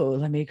 oh,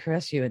 let me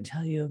caress you and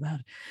tell you about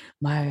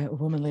my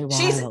womanly wilds.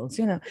 She's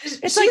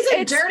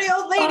a dirty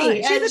old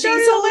lady. She's a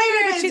dirty old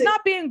lady, but she's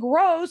not being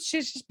gross.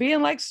 She's just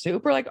being like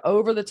super like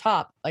over the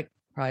top, like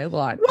probably a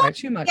lot, right?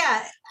 Too much.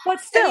 Yeah. But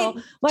still,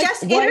 like,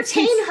 just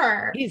entertain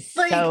her. He's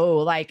like, so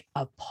like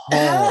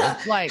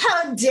appalled. Like,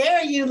 how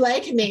dare you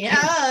like me?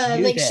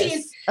 Like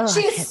she's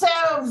so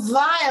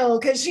vile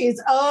because she's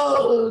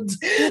old.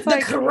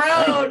 The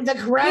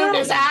crone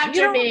is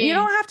after me. You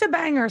don't have to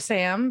bang her,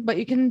 Sam, but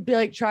you can be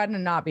like trying to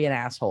not be an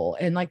asshole.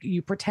 And like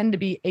you pretend to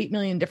be 8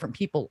 million different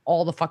people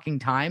all the fucking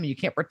time. And you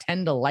can't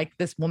pretend to like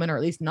this woman or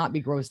at least not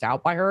be grossed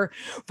out by her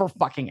for a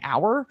fucking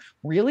hour.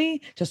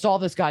 Really? To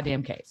solve this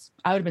goddamn case.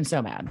 I would have been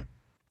so mad.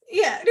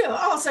 Yeah, no,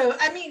 also,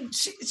 I mean,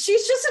 she's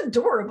just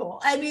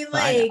adorable. I mean,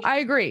 like, I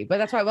agree, but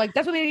that's why, like,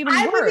 that's what made it even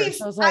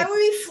worse. I would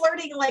be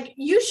flirting, like,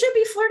 you should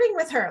be flirting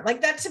with her.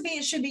 Like, that to me,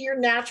 it should be your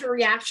natural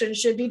reaction,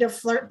 should be to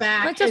flirt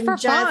back. Like, just for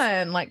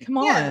fun. Like, come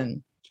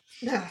on.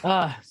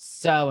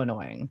 So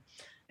annoying.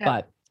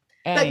 Yeah.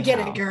 But get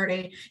it,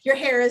 Gertie. Your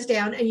hair is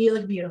down and you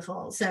look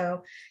beautiful.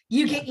 So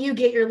you get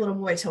your little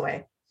boy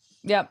toy.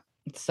 Yep.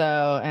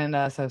 So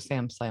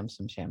Sam slams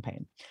some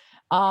champagne.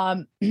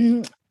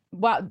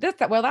 While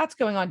that's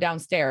going on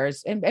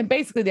downstairs, and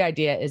basically the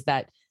idea is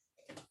that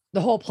the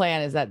whole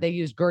plan is that they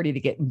use Gertie to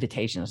get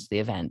invitations to the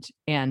event,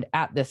 and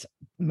at this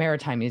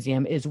maritime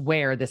museum is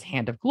where this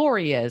hand of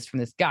glory is from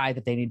this guy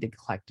that they need to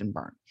collect and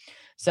burn.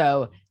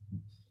 So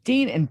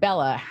Dean and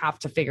Bella have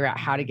to figure out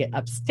how to get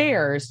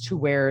upstairs to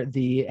where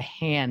the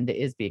hand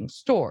is being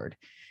stored,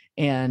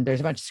 and there's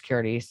a bunch of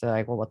security. So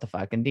like, well, what the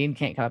fuck? And Dean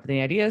can't come up with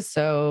any ideas,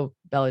 so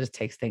Bella just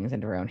takes things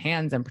into her own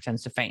hands and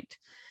pretends to faint.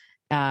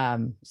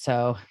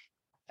 So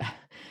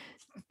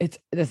it's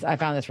this, I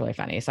found this really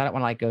funny. So I don't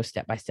want to like go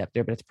step by step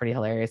through, but it's pretty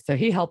hilarious. So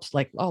he helps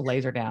like,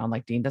 lays her down.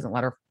 Like Dean doesn't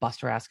let her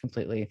bust her ass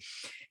completely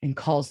and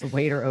calls the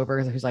waiter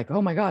over. Who's like,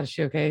 oh my God, is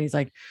she okay? He's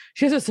like,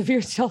 she has a severe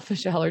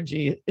shellfish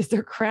allergy. Is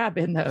there crab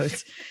in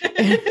those?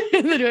 And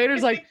the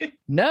waiter's like,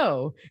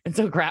 no. And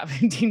so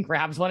Dean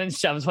grabs one and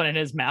shoves one in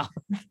his mouth.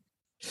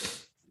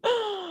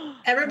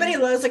 Everybody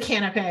loves a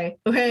canapé.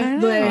 Okay.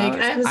 Like,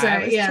 I'm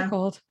sorry. Yeah.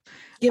 Tickled.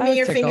 Give me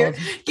your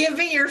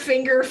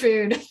finger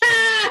food.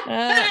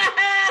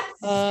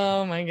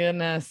 Oh my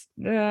goodness.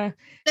 Don't worry,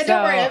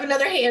 I have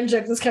another hand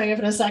joke that's coming up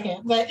in a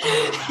second. But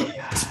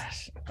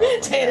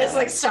Tana's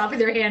like stopping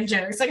their hand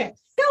jokes. Okay,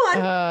 go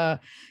on.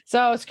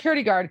 So a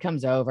security guard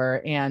comes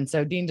over, and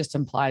so Dean just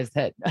implies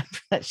that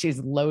she's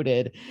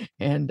loaded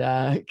and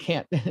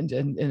can't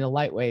in a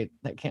lightweight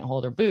that can't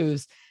hold her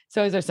booze.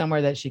 So is there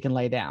somewhere that she can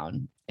lay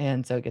down?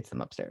 And so it gets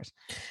them upstairs.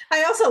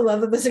 I also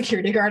love that the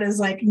security guard is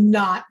like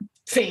not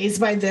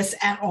phased by this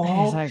at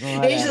all.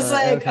 He's just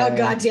like, okay. Oh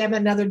God damn it,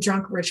 another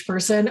drunk rich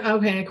person.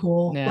 Okay,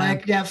 cool. Yeah.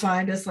 Like, yeah,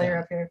 fine, just lay her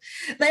up here.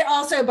 They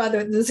also, by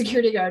the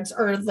security guards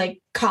are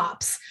like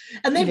cops.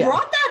 And they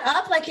brought that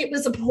up like it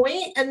was a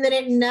point, and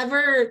then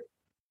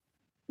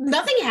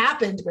nothing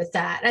happened with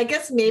that. I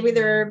guess maybe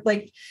they're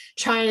like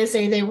trying to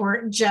say they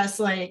weren't just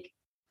like,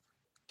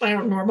 I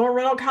don't know, normal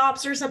rental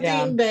cops or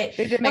something, but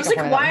I was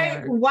like,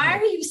 why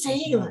are you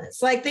saying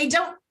this? Like,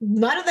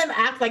 none of them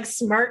act like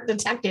smart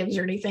detectives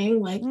or anything.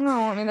 Like,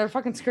 no, I mean, they're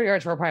fucking security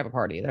guards for a private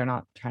party. They're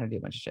not trying to do a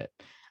bunch of shit.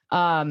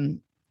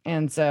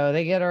 And so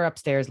they get her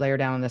upstairs, lay her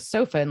down on the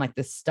sofa in like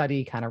this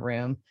study kind of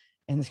room.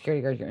 And the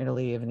security guard's going to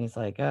leave. And he's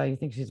like, oh, you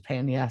think she's a pain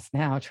in the ass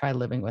now? Try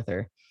living with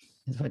her,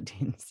 is what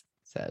Dean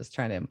says,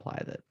 trying to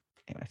imply that.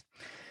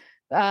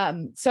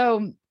 Anyways.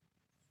 So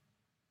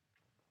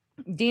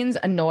Dean's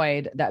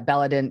annoyed that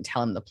Bella didn't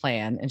tell him the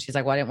plan, and she's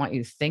like, well, I didn't want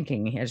you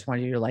thinking, I just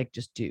wanted you to like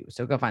just do,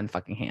 so go find the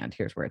fucking hand,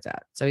 here's where it's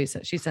at. So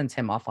she sends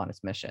him off on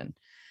his mission.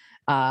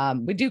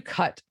 We do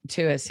cut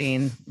to a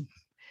scene,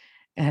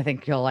 and I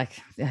think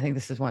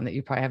this is one that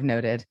you probably have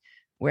noted,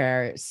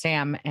 where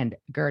Sam and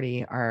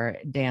Gertie are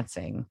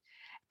dancing,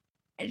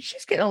 and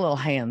she's getting a little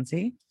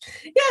handsy.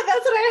 Yeah,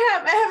 that's what I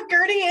have.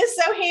 Gertie is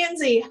so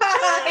handsy.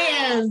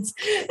 Hands.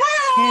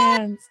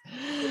 Hands.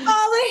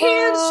 All the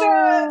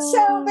hands,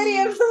 so many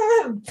of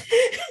them.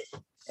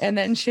 And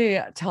then she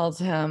tells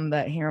him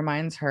that he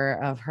reminds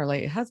her of her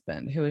late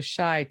husband, who is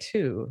shy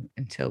too,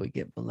 until we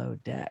get below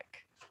deck.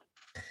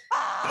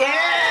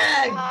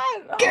 Yeah,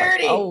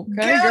 Gertie.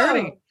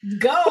 Gertie.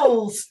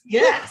 Goals.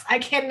 Yes. I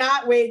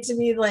cannot wait to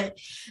be like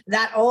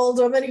that old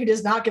woman who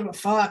does not give a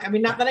fuck. I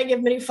mean, not that I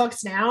give many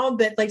fucks now,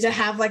 but like to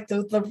have like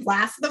the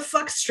last of the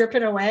fuck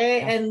stripping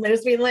away and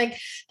just being like,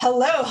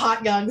 hello,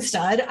 hot young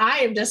stud. I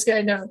am just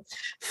going to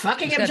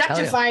fucking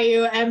objectify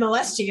you and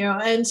molest you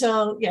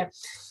until,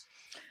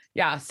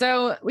 Yeah.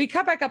 So we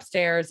cut back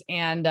upstairs,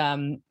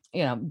 and,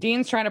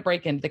 Dean's trying to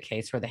break into the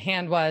case where the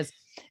hand was.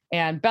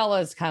 And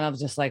Bella's kind of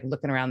just like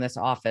looking around this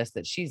office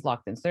that she's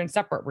locked in. So they're in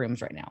separate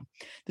rooms right now.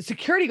 The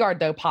security guard,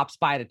 though, pops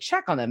by to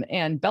check on them.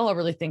 And Bella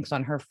really thinks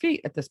on her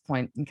feet at this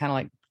point and kind of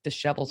like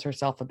dishevels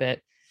herself a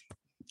bit,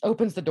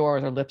 opens the door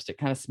with her lipstick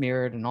kind of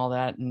smeared and all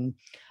that. And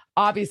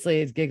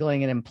obviously is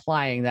giggling and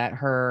implying that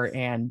her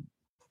and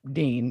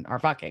Dean are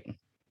fucking,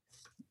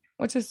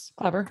 which is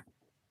clever.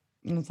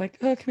 And it's like,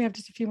 oh, can we have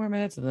just a few more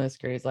minutes? And this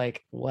Gertie's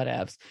like,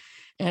 whatevs.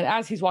 And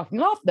as he's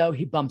walking off, though,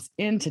 he bumps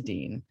into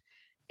Dean,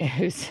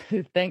 who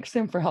thanks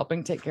him for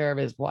helping take care of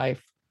his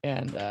wife.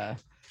 And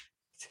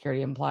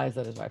security implies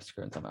that his wife's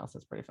screwing someone else.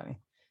 It's pretty funny.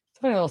 It's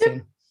a funny little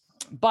scene.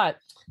 But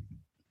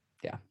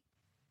yeah.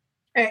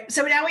 All right.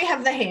 So now we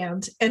have the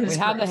hand. And we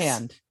have the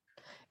hand.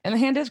 And the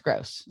hand is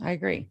gross. I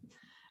agree.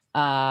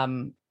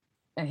 And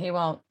he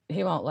won't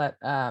let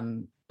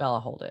Bella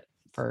hold it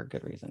for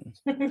good reason.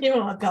 You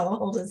won't let Bella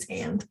hold his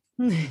hand.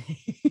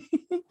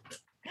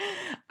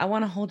 I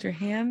want to hold your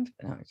hand.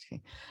 No,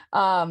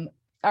 all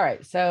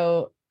right.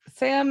 So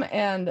Sam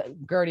and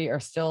Gertie are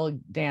still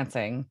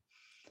dancing.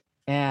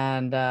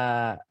 And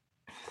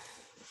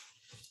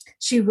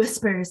she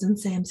whispers in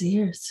Sam's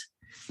ears.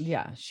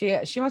 Yeah, she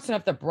wants to know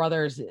if the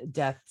brothers'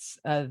 deaths,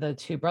 the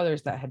two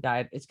brothers that had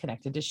died, is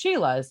connected to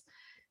Sheila's.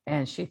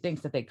 And she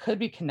thinks that they could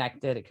be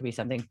connected. It could be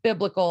something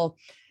biblical,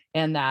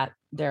 and that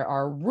there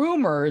are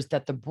rumors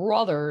that the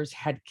brothers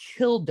had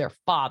killed their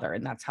father,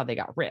 and that's how they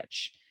got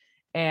rich.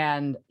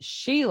 And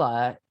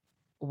Sheila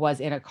was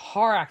in a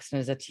car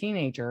accident as a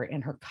teenager,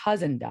 and her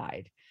cousin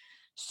died.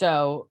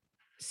 So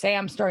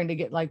Sam's starting to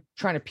get like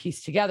trying to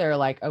piece together,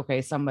 like,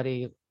 okay,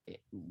 somebody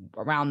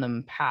around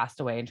them passed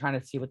away, and trying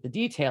to see what the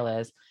detail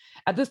is.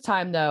 At this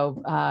time,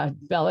 though,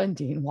 Bella and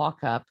Dean walk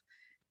up,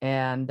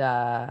 and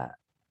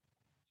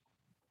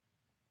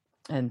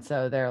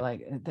so they're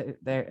like,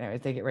 they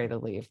get ready to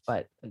leave.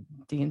 But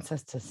Dean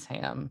says to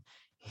Sam,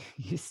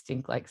 "You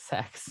stink like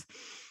sex."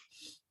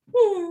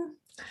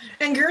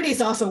 And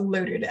Gertie's also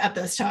loaded at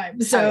this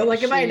time. So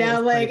like, am I now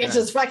like, it's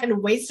just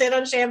fucking wasted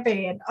on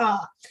champagne.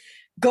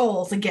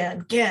 Goals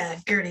again. Yeah,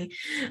 Gertie.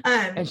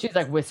 And she's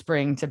like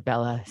whispering to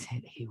Bella,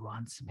 saying, "He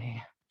wants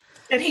me."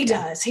 And he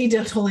does. He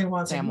totally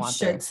wants Sam him. Wants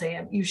her.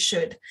 Sam. You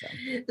should.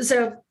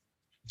 So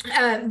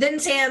then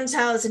Sam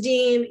tells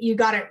Dean, "You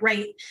got it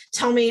right.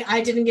 Tell me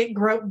I didn't get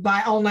groped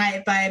by all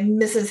night by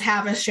Mrs.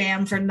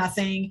 Havisham for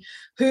nothing,"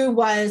 who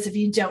was, if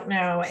you don't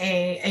know,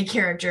 a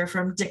character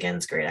from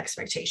Dickens' Great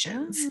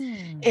Expectations.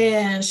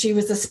 And she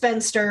was a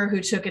spinster who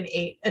took an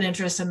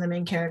interest in the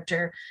main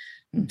character.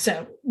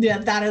 So yeah,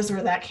 that is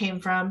where that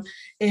came from.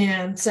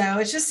 And so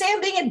it's just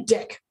Sam being a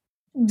dick.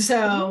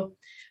 So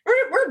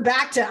we're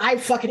back to, I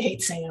fucking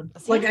hate Sam.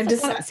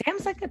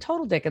 Sam's like a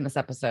total dick in this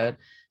episode.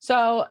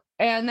 So,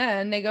 and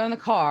then they go in the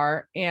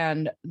car,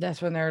 and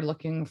that's when they're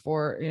looking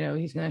for,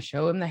 he's going to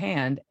show him the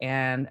hand,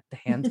 and the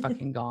hand's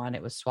fucking gone.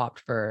 It was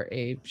swapped for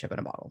a ship in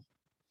a bottle.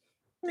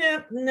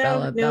 Yeah,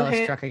 no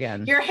Bella struck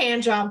again. Your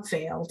hand job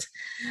failed.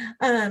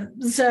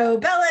 So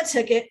Bella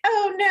took it.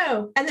 Oh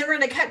no. And then we're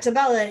gonna cut to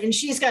Bella, and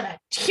she's got a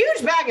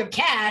huge bag of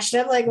cash.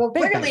 And I'm like, well,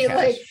 clearly,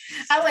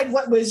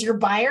 what was your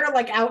buyer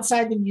like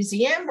outside the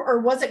museum,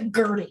 or was it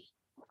Gertie?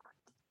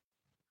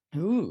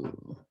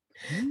 Ooh.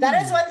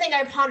 That is one thing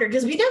I pondered,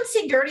 because we don't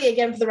see Gertie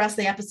again for the rest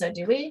of the episode,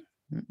 do we?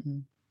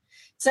 Mm-mm.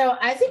 So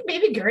I think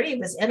maybe Gertie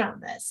was in on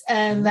this,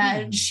 and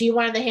that she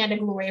wanted the hand to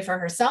go away for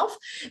herself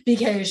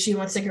because she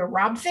wants to go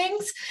rob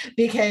things,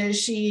 because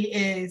she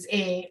is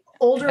a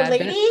older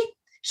lady. Bitch.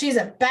 She's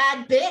a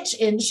bad bitch,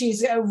 and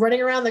she's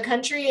running around the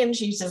country, and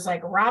she's just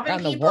like robbing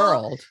people.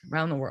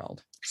 Around the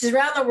world. She's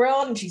around the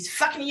world, and she's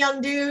fucking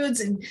young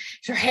dudes, and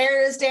her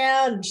hair is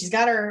down, and she's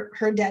got her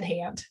dead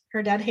hand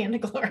to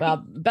glory.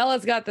 Well,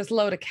 Bella's got this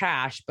load of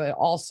cash, but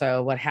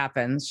also what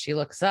happens, she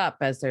looks up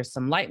as there's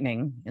some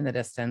lightning in the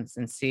distance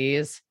and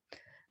sees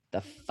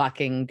the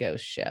fucking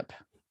ghost ship.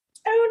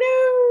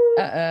 Oh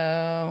no.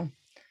 Uh-oh.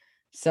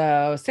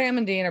 So Sam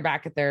and Dean are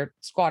back at their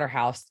squatter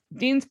house.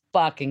 Dean's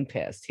fucking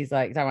pissed. He's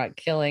like talking about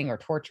killing or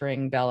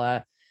torturing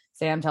Bella.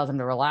 Sam tells him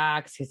to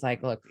relax. He's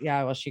like, look,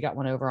 yeah, well, she got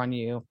one over on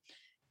you.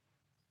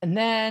 And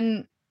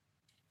then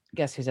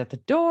guess who's at the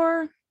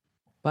door?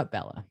 But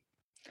Bella.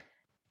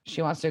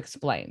 She wants to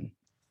explain.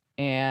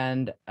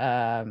 And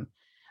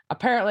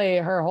apparently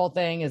her whole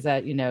thing is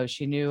that,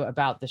 she knew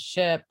about the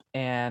ship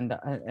and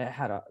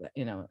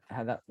knew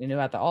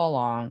about that all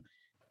along,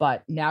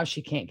 but now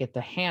she can't get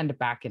the hand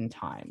back in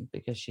time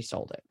because she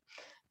sold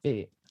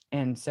it.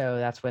 And so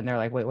that's when they're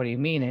like, wait, what do you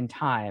mean in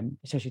time?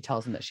 So she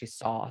tells them that she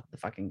saw the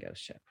fucking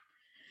ghost ship.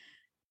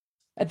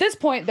 At this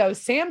point, though,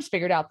 Sam's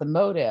figured out the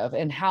motive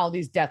and how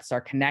these deaths are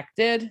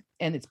connected,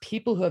 and it's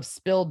people who have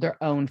spilled their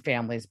own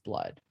family's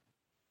blood.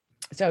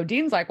 So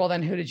Dean's like, well,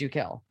 then who did you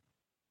kill?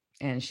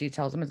 And she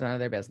tells him it's none of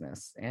their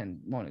business and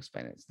won't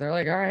explain it. So they're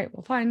like, all right,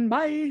 well, fine,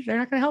 bye. They're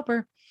not going to help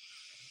her.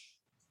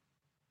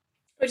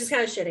 Which is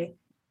kind of shitty.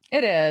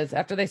 It is.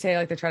 After they say,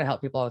 like, they try to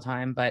help people all the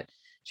time, but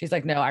she's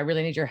like, no, I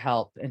really need your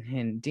help.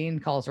 And Dean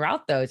calls her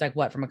out, though. He's like,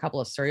 what, from a couple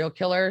of serial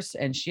killers?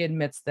 And she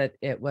admits that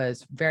it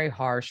was very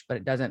harsh, but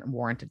it doesn't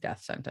warrant a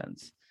death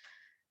sentence.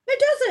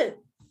 It doesn't.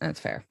 That's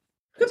fair.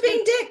 Quit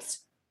being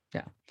dicks.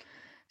 Yeah.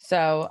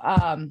 So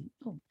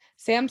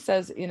Sam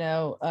says,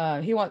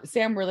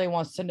 Sam really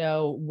wants to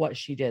know what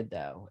she did,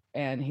 though.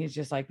 And he's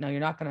just like, no, you're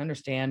not going to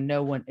understand.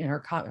 No one in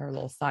her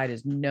little side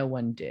is no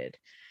one did.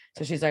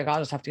 So she's like, I'll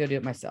just have to go do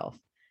it myself.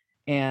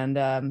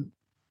 And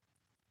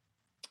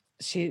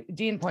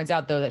Dean points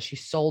out, though, that she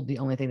sold the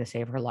only thing to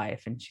save her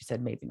life. And she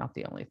said, maybe not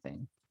the only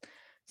thing.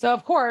 So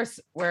of course,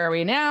 where are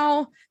we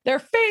now? Their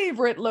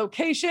favorite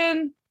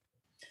location,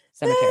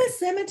 cemetery. The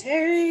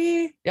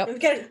cemetery. Yep. We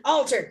got an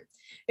altar.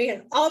 We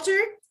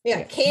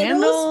got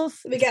candles.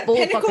 We got a full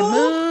pinnacle. fucking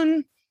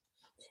moon.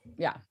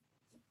 Yeah.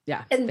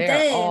 And they're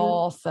then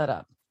all set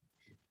up.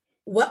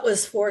 What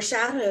was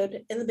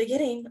foreshadowed in the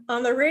beginning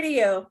on the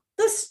radio?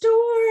 The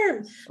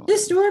storm. The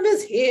storm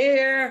is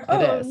here.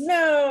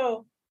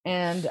 No.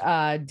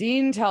 And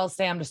Dean tells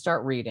Sam to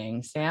start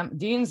reading.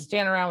 Dean's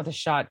standing around with a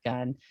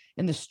shotgun,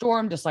 and the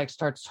storm just like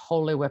starts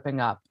totally whipping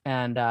up.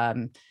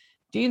 And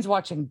Dean's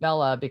watching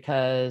Bella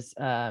because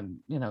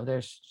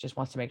there's just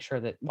wants to make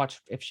sure that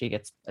watch if she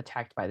gets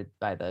attacked by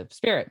the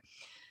spirit.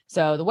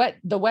 So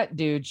the wet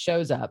dude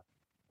shows up.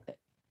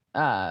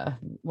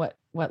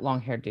 Wet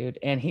long-haired dude,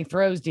 and he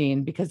throws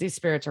Dean because these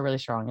spirits are really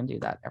strong and do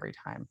that every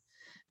time.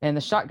 And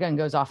the shotgun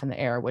goes off in the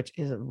air, which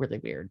is really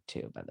weird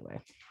too, by the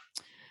way.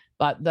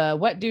 But the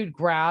wet dude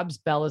grabs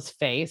Bella's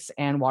face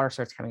and water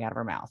starts coming out of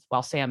her mouth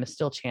while Sam is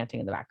still chanting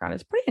in the background.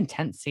 It's a pretty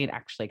intense scene,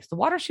 actually, because the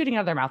water shooting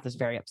out of their mouth is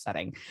very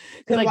upsetting.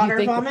 The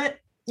water vomit?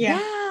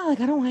 Yeah,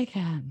 like I don't like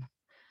it.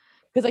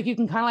 Because like you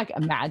can kind of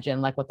like imagine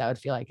like what that would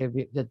feel like. It'd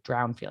be the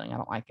drown feeling. I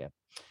don't like it.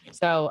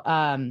 So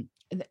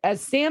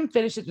as Sam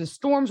finishes, the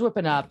storm's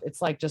whipping up.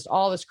 It's like just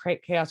all this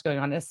chaos going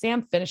on. As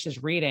Sam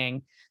finishes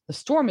reading, the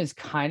storm is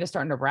kind of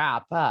starting to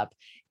wrap up.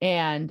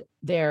 And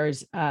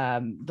there's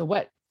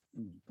the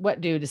wet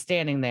dude is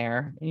standing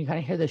there, and you kind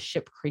of hear the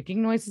ship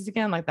creaking noises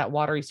again, like that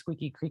watery,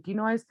 squeaky, creaky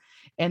noise.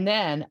 And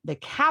then the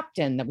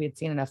captain that we had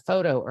seen in a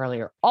photo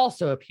earlier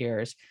also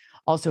appears,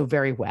 also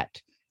very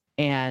wet.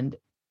 And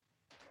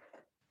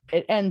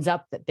it ends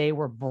up that they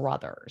were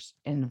brothers,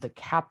 and the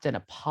captain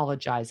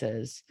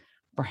apologizes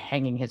for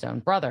hanging his own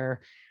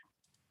brother,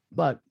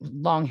 but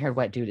long-haired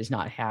wet dude is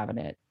not having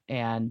it.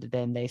 And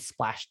then they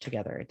splash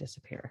together and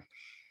disappear.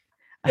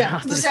 Yeah,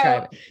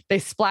 so they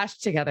splash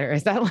together.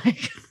 Is that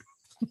like...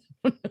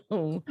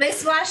 No. They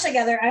splash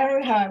together. I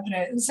don't know how I put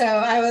it. And so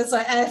I was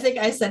like, I think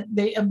I said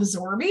they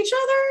absorb each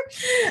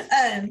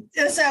other.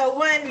 So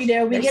when we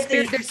get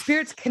their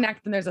spirits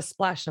connect, and there's a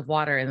splash of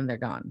water, and then they're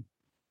gone.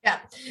 Yeah.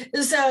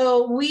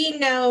 So we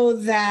know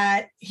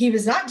that he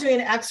was not doing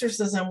an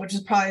exorcism, which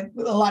is probably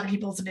a lot of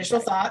people's initial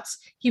thoughts.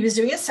 He was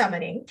doing a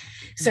summoning.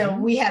 So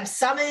we have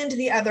summoned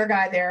the other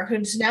guy there.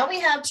 So now we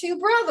have two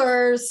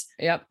brothers.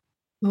 Yep.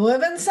 Who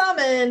have been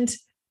summoned.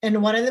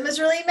 And one of them is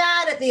really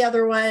mad at the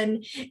other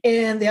one,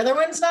 and the other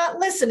one's not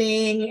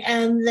listening.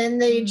 And then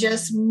they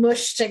just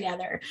mush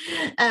together.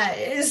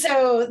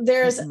 So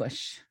there's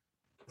mush.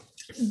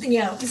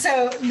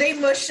 So they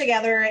mush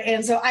together.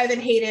 And so Ivan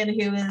Hayden,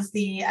 who is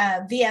the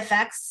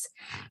VFX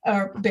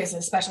or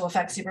basically special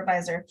effects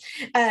supervisor,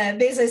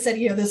 basically said,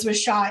 this was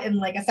shot in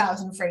like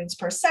 1,000 frames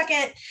per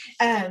second.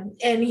 And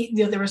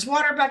there was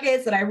water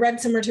buckets that I read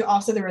somewhere too.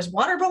 Also, there was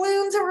water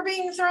balloons that were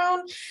being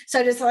thrown.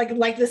 So I just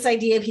like this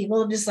idea of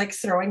people just like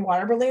throwing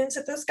water balloons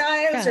at this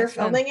guy as they're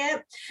filming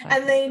it.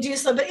 And they do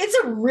so, but it's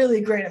a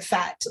really great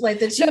effect. Like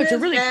the two it's a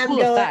really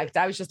cool effect.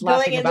 I was just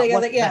laughing about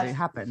what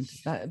happened.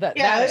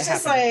 It's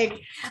just like,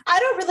 I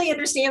don't really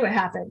understand what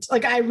happened.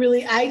 Like, I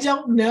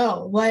don't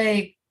know.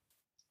 Like,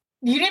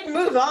 you didn't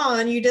move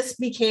on. You just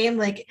became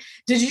like,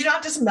 did you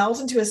not just melt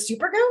into a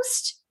super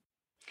ghost?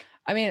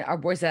 I mean,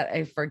 was that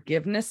a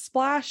forgiveness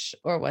splash,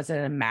 or was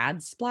it a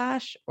mad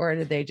splash, or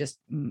did they just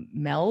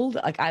meld?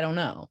 Like, I don't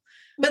know.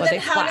 But then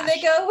how did they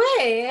go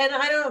away? And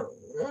I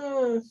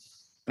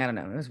don't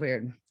know. It was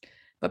weird.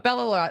 But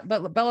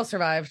Bella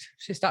survived.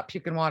 She stopped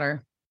puking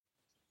water.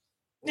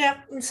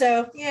 Yeah.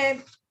 So yeah,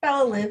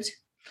 Bella lived.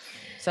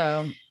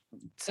 So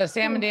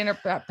Sam and Dean are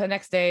the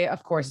next day,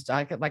 of course,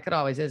 like it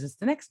always is. It's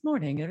the next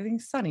morning.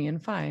 Everything's sunny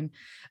and fine.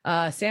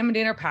 Sam and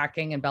Dean are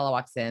packing, and Bella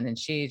walks in, and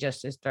she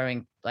just is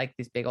throwing like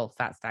these big old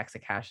fat stacks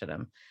of cash at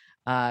him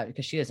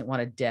because she doesn't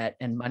want a debt,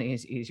 and money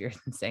is easier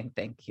than saying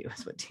thank you,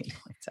 is what Dean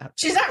points out.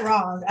 She's not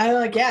wrong. I'm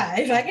like, yeah,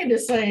 if I can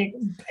just like,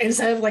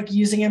 instead of like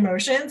using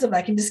emotions, if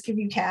I can just give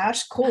you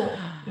cash, cool.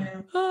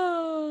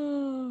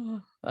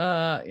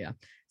 Yeah.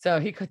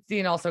 So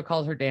Dean also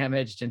calls her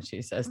damaged, and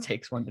she says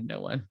takes one to know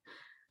one.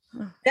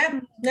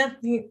 Yeah.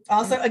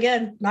 Also,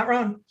 again, not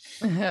wrong.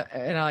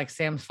 And I like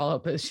Sam's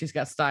follow-up is she's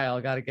got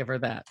style. Got to give her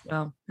that.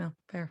 Well, yeah,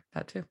 fair.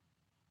 That too.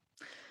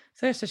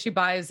 So she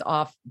buys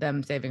off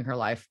them saving her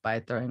life by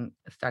throwing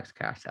stacks of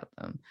cash at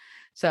them.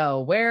 So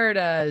where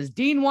does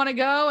Dean want to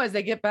go as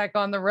they get back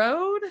on the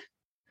road?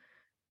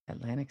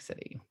 Atlantic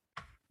City.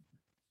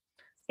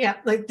 Yeah,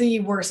 like the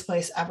worst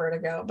place ever to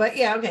go. But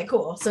yeah, okay,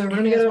 cool. So we're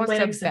going to go to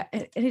Atlantic City.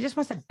 And he just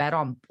wants to bet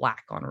on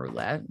black on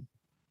roulette.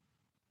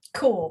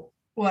 Cool.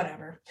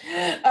 Whatever.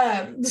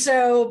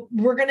 So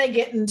we're gonna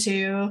get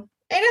into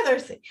another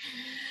thing.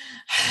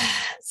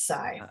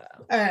 Sigh.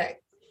 All right.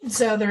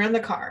 So they're in the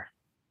car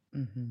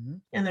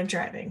and they're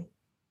driving.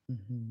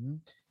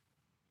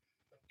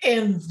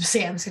 And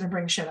Sam's gonna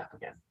bring shit up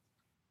again.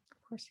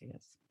 Of course he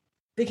is.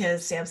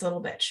 Because Sam's a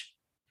little bitch.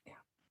 Yeah.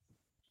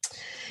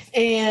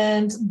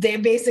 And they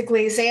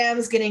basically,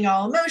 Sam's getting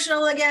all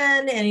emotional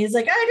again. And he's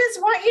like, I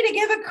just want you to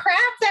give a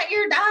crap that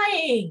you're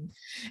dying.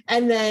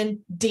 And then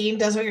Dean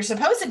does what you're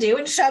supposed to do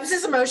and shoves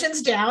his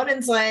emotions down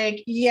and's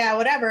like, yeah,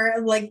 whatever.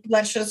 Like,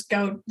 let's just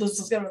go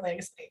to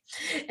Legacy.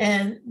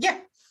 And yeah.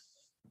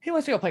 He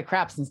wants to go play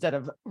craps instead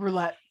of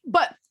roulette.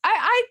 But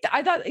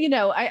I thought,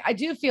 I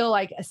do feel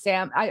like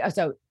Sam,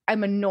 so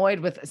I'm annoyed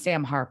with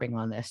Sam harping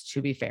on this,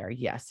 to be fair.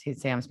 Yes,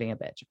 Sam's being a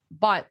bitch.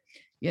 But,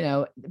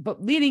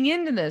 but leading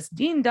into this,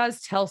 Dean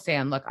does tell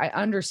Sam, look, I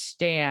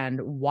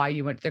understand why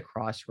you went to the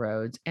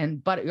crossroads.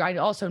 But I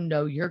also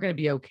know you're going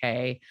to be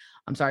okay.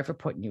 I'm sorry for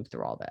putting you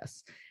through all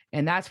this.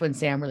 And that's when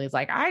Sam really is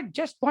like, I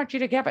just want you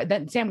to give it.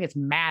 Then Sam gets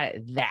mad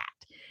at that.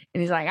 And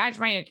he's like, I just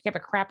want you to give a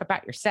crap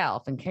about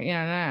yourself. And,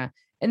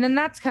 and then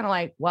that's kind of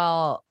like,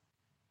 well,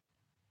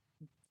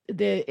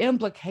 the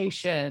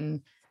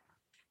implication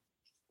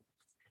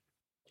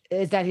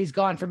is that he's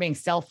gone from being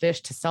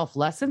selfish to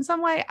selfless in some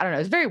way. I don't know.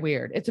 It's very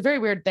weird. It's a very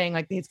weird thing.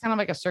 Like it's kind of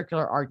like a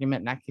circular argument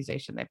and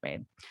accusation they've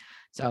made.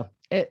 So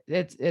it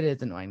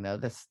is annoying though,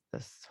 this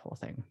whole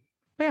thing.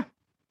 But yeah,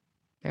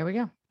 there we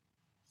go.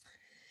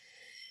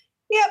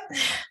 Yep.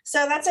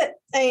 So that's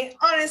it.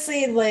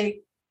 Honestly,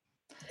 like,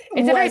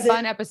 it's a very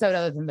fun episode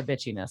other than the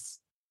bitchiness.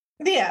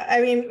 Yeah.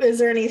 I mean, is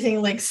there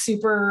anything like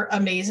super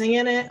amazing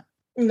in it?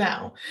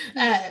 No.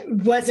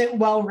 Was it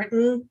well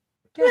written?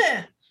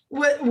 Yeah.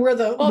 Were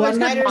the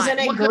one-liners in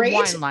it great?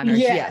 One-liners,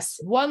 yes.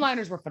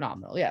 One-liners were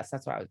phenomenal. Yes,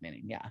 that's what I was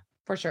meaning. Yeah,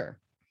 for sure.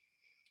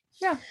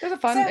 Yeah, it was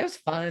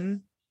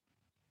fun.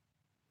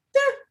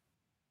 Yeah.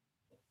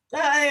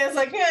 I was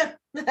like, yeah.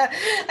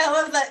 I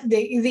love that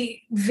the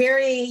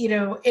very,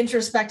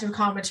 introspective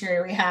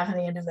commentary we have in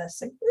the end of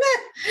this. Like,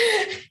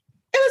 it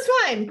was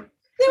fine.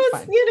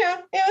 It's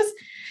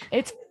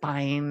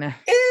fine.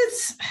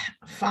 It's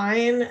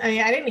fine. I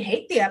mean, I didn't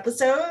hate the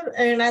episode,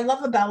 and I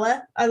love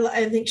Abella.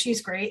 I think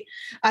she's great.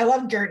 I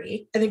love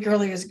Gertie. I think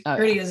Gertie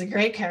is a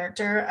great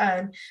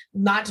character.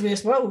 Not to be a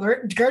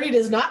spoiler, Gertie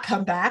does not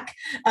come back.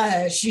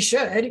 She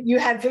should. You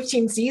had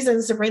 15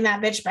 seasons to bring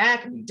that bitch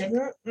back, and you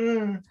didn't.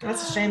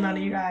 That's a shame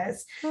on you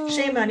guys.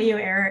 Shame on you,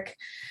 Eric.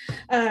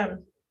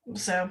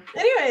 So,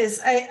 anyways,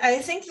 I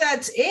think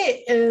that's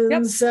it. And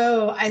yep.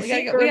 So I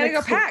think we gotta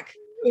go pack.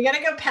 We got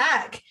to go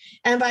pack.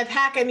 And by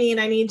pack, I mean,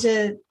 I need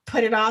to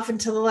put it off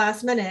until the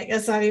last minute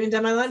because I haven't even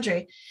done my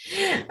laundry.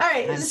 All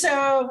right.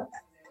 So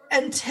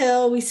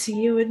until we see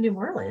you in New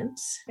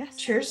Orleans. Yes.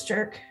 Cheers,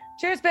 jerk.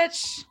 Cheers,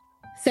 bitch.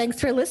 Thanks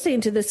for listening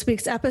to this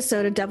week's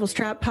episode of Devil's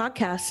Trap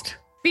Podcast.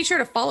 Be sure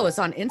to follow us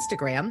on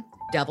Instagram,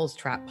 Devil's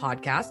Trap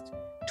Podcast,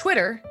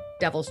 Twitter,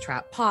 Devil's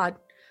Trap Pod,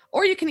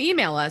 or you can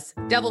email us,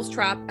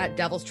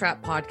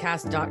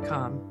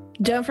 devilstrap@devilstrappodcast.com.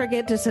 Don't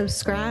forget to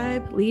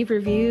subscribe, leave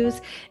reviews,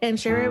 and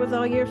share it with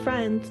all your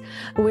friends.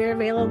 We're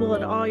available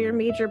at all your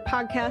major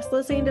podcast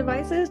listening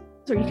devices,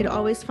 or you can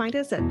always find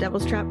us at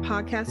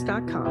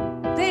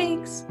devilstrappodcast.com.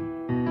 Thanks.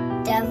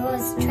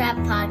 Devil's Trap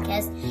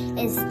Podcast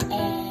is a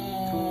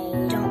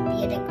Don't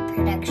Be a Dick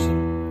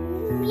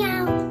production.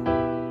 Meow.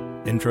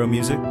 Intro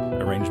music,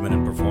 arrangement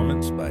and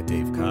performance by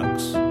Dave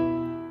Cox.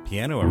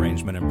 Piano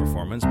arrangement and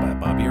performance by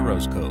Bobby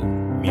Orozco.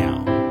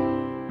 Meow.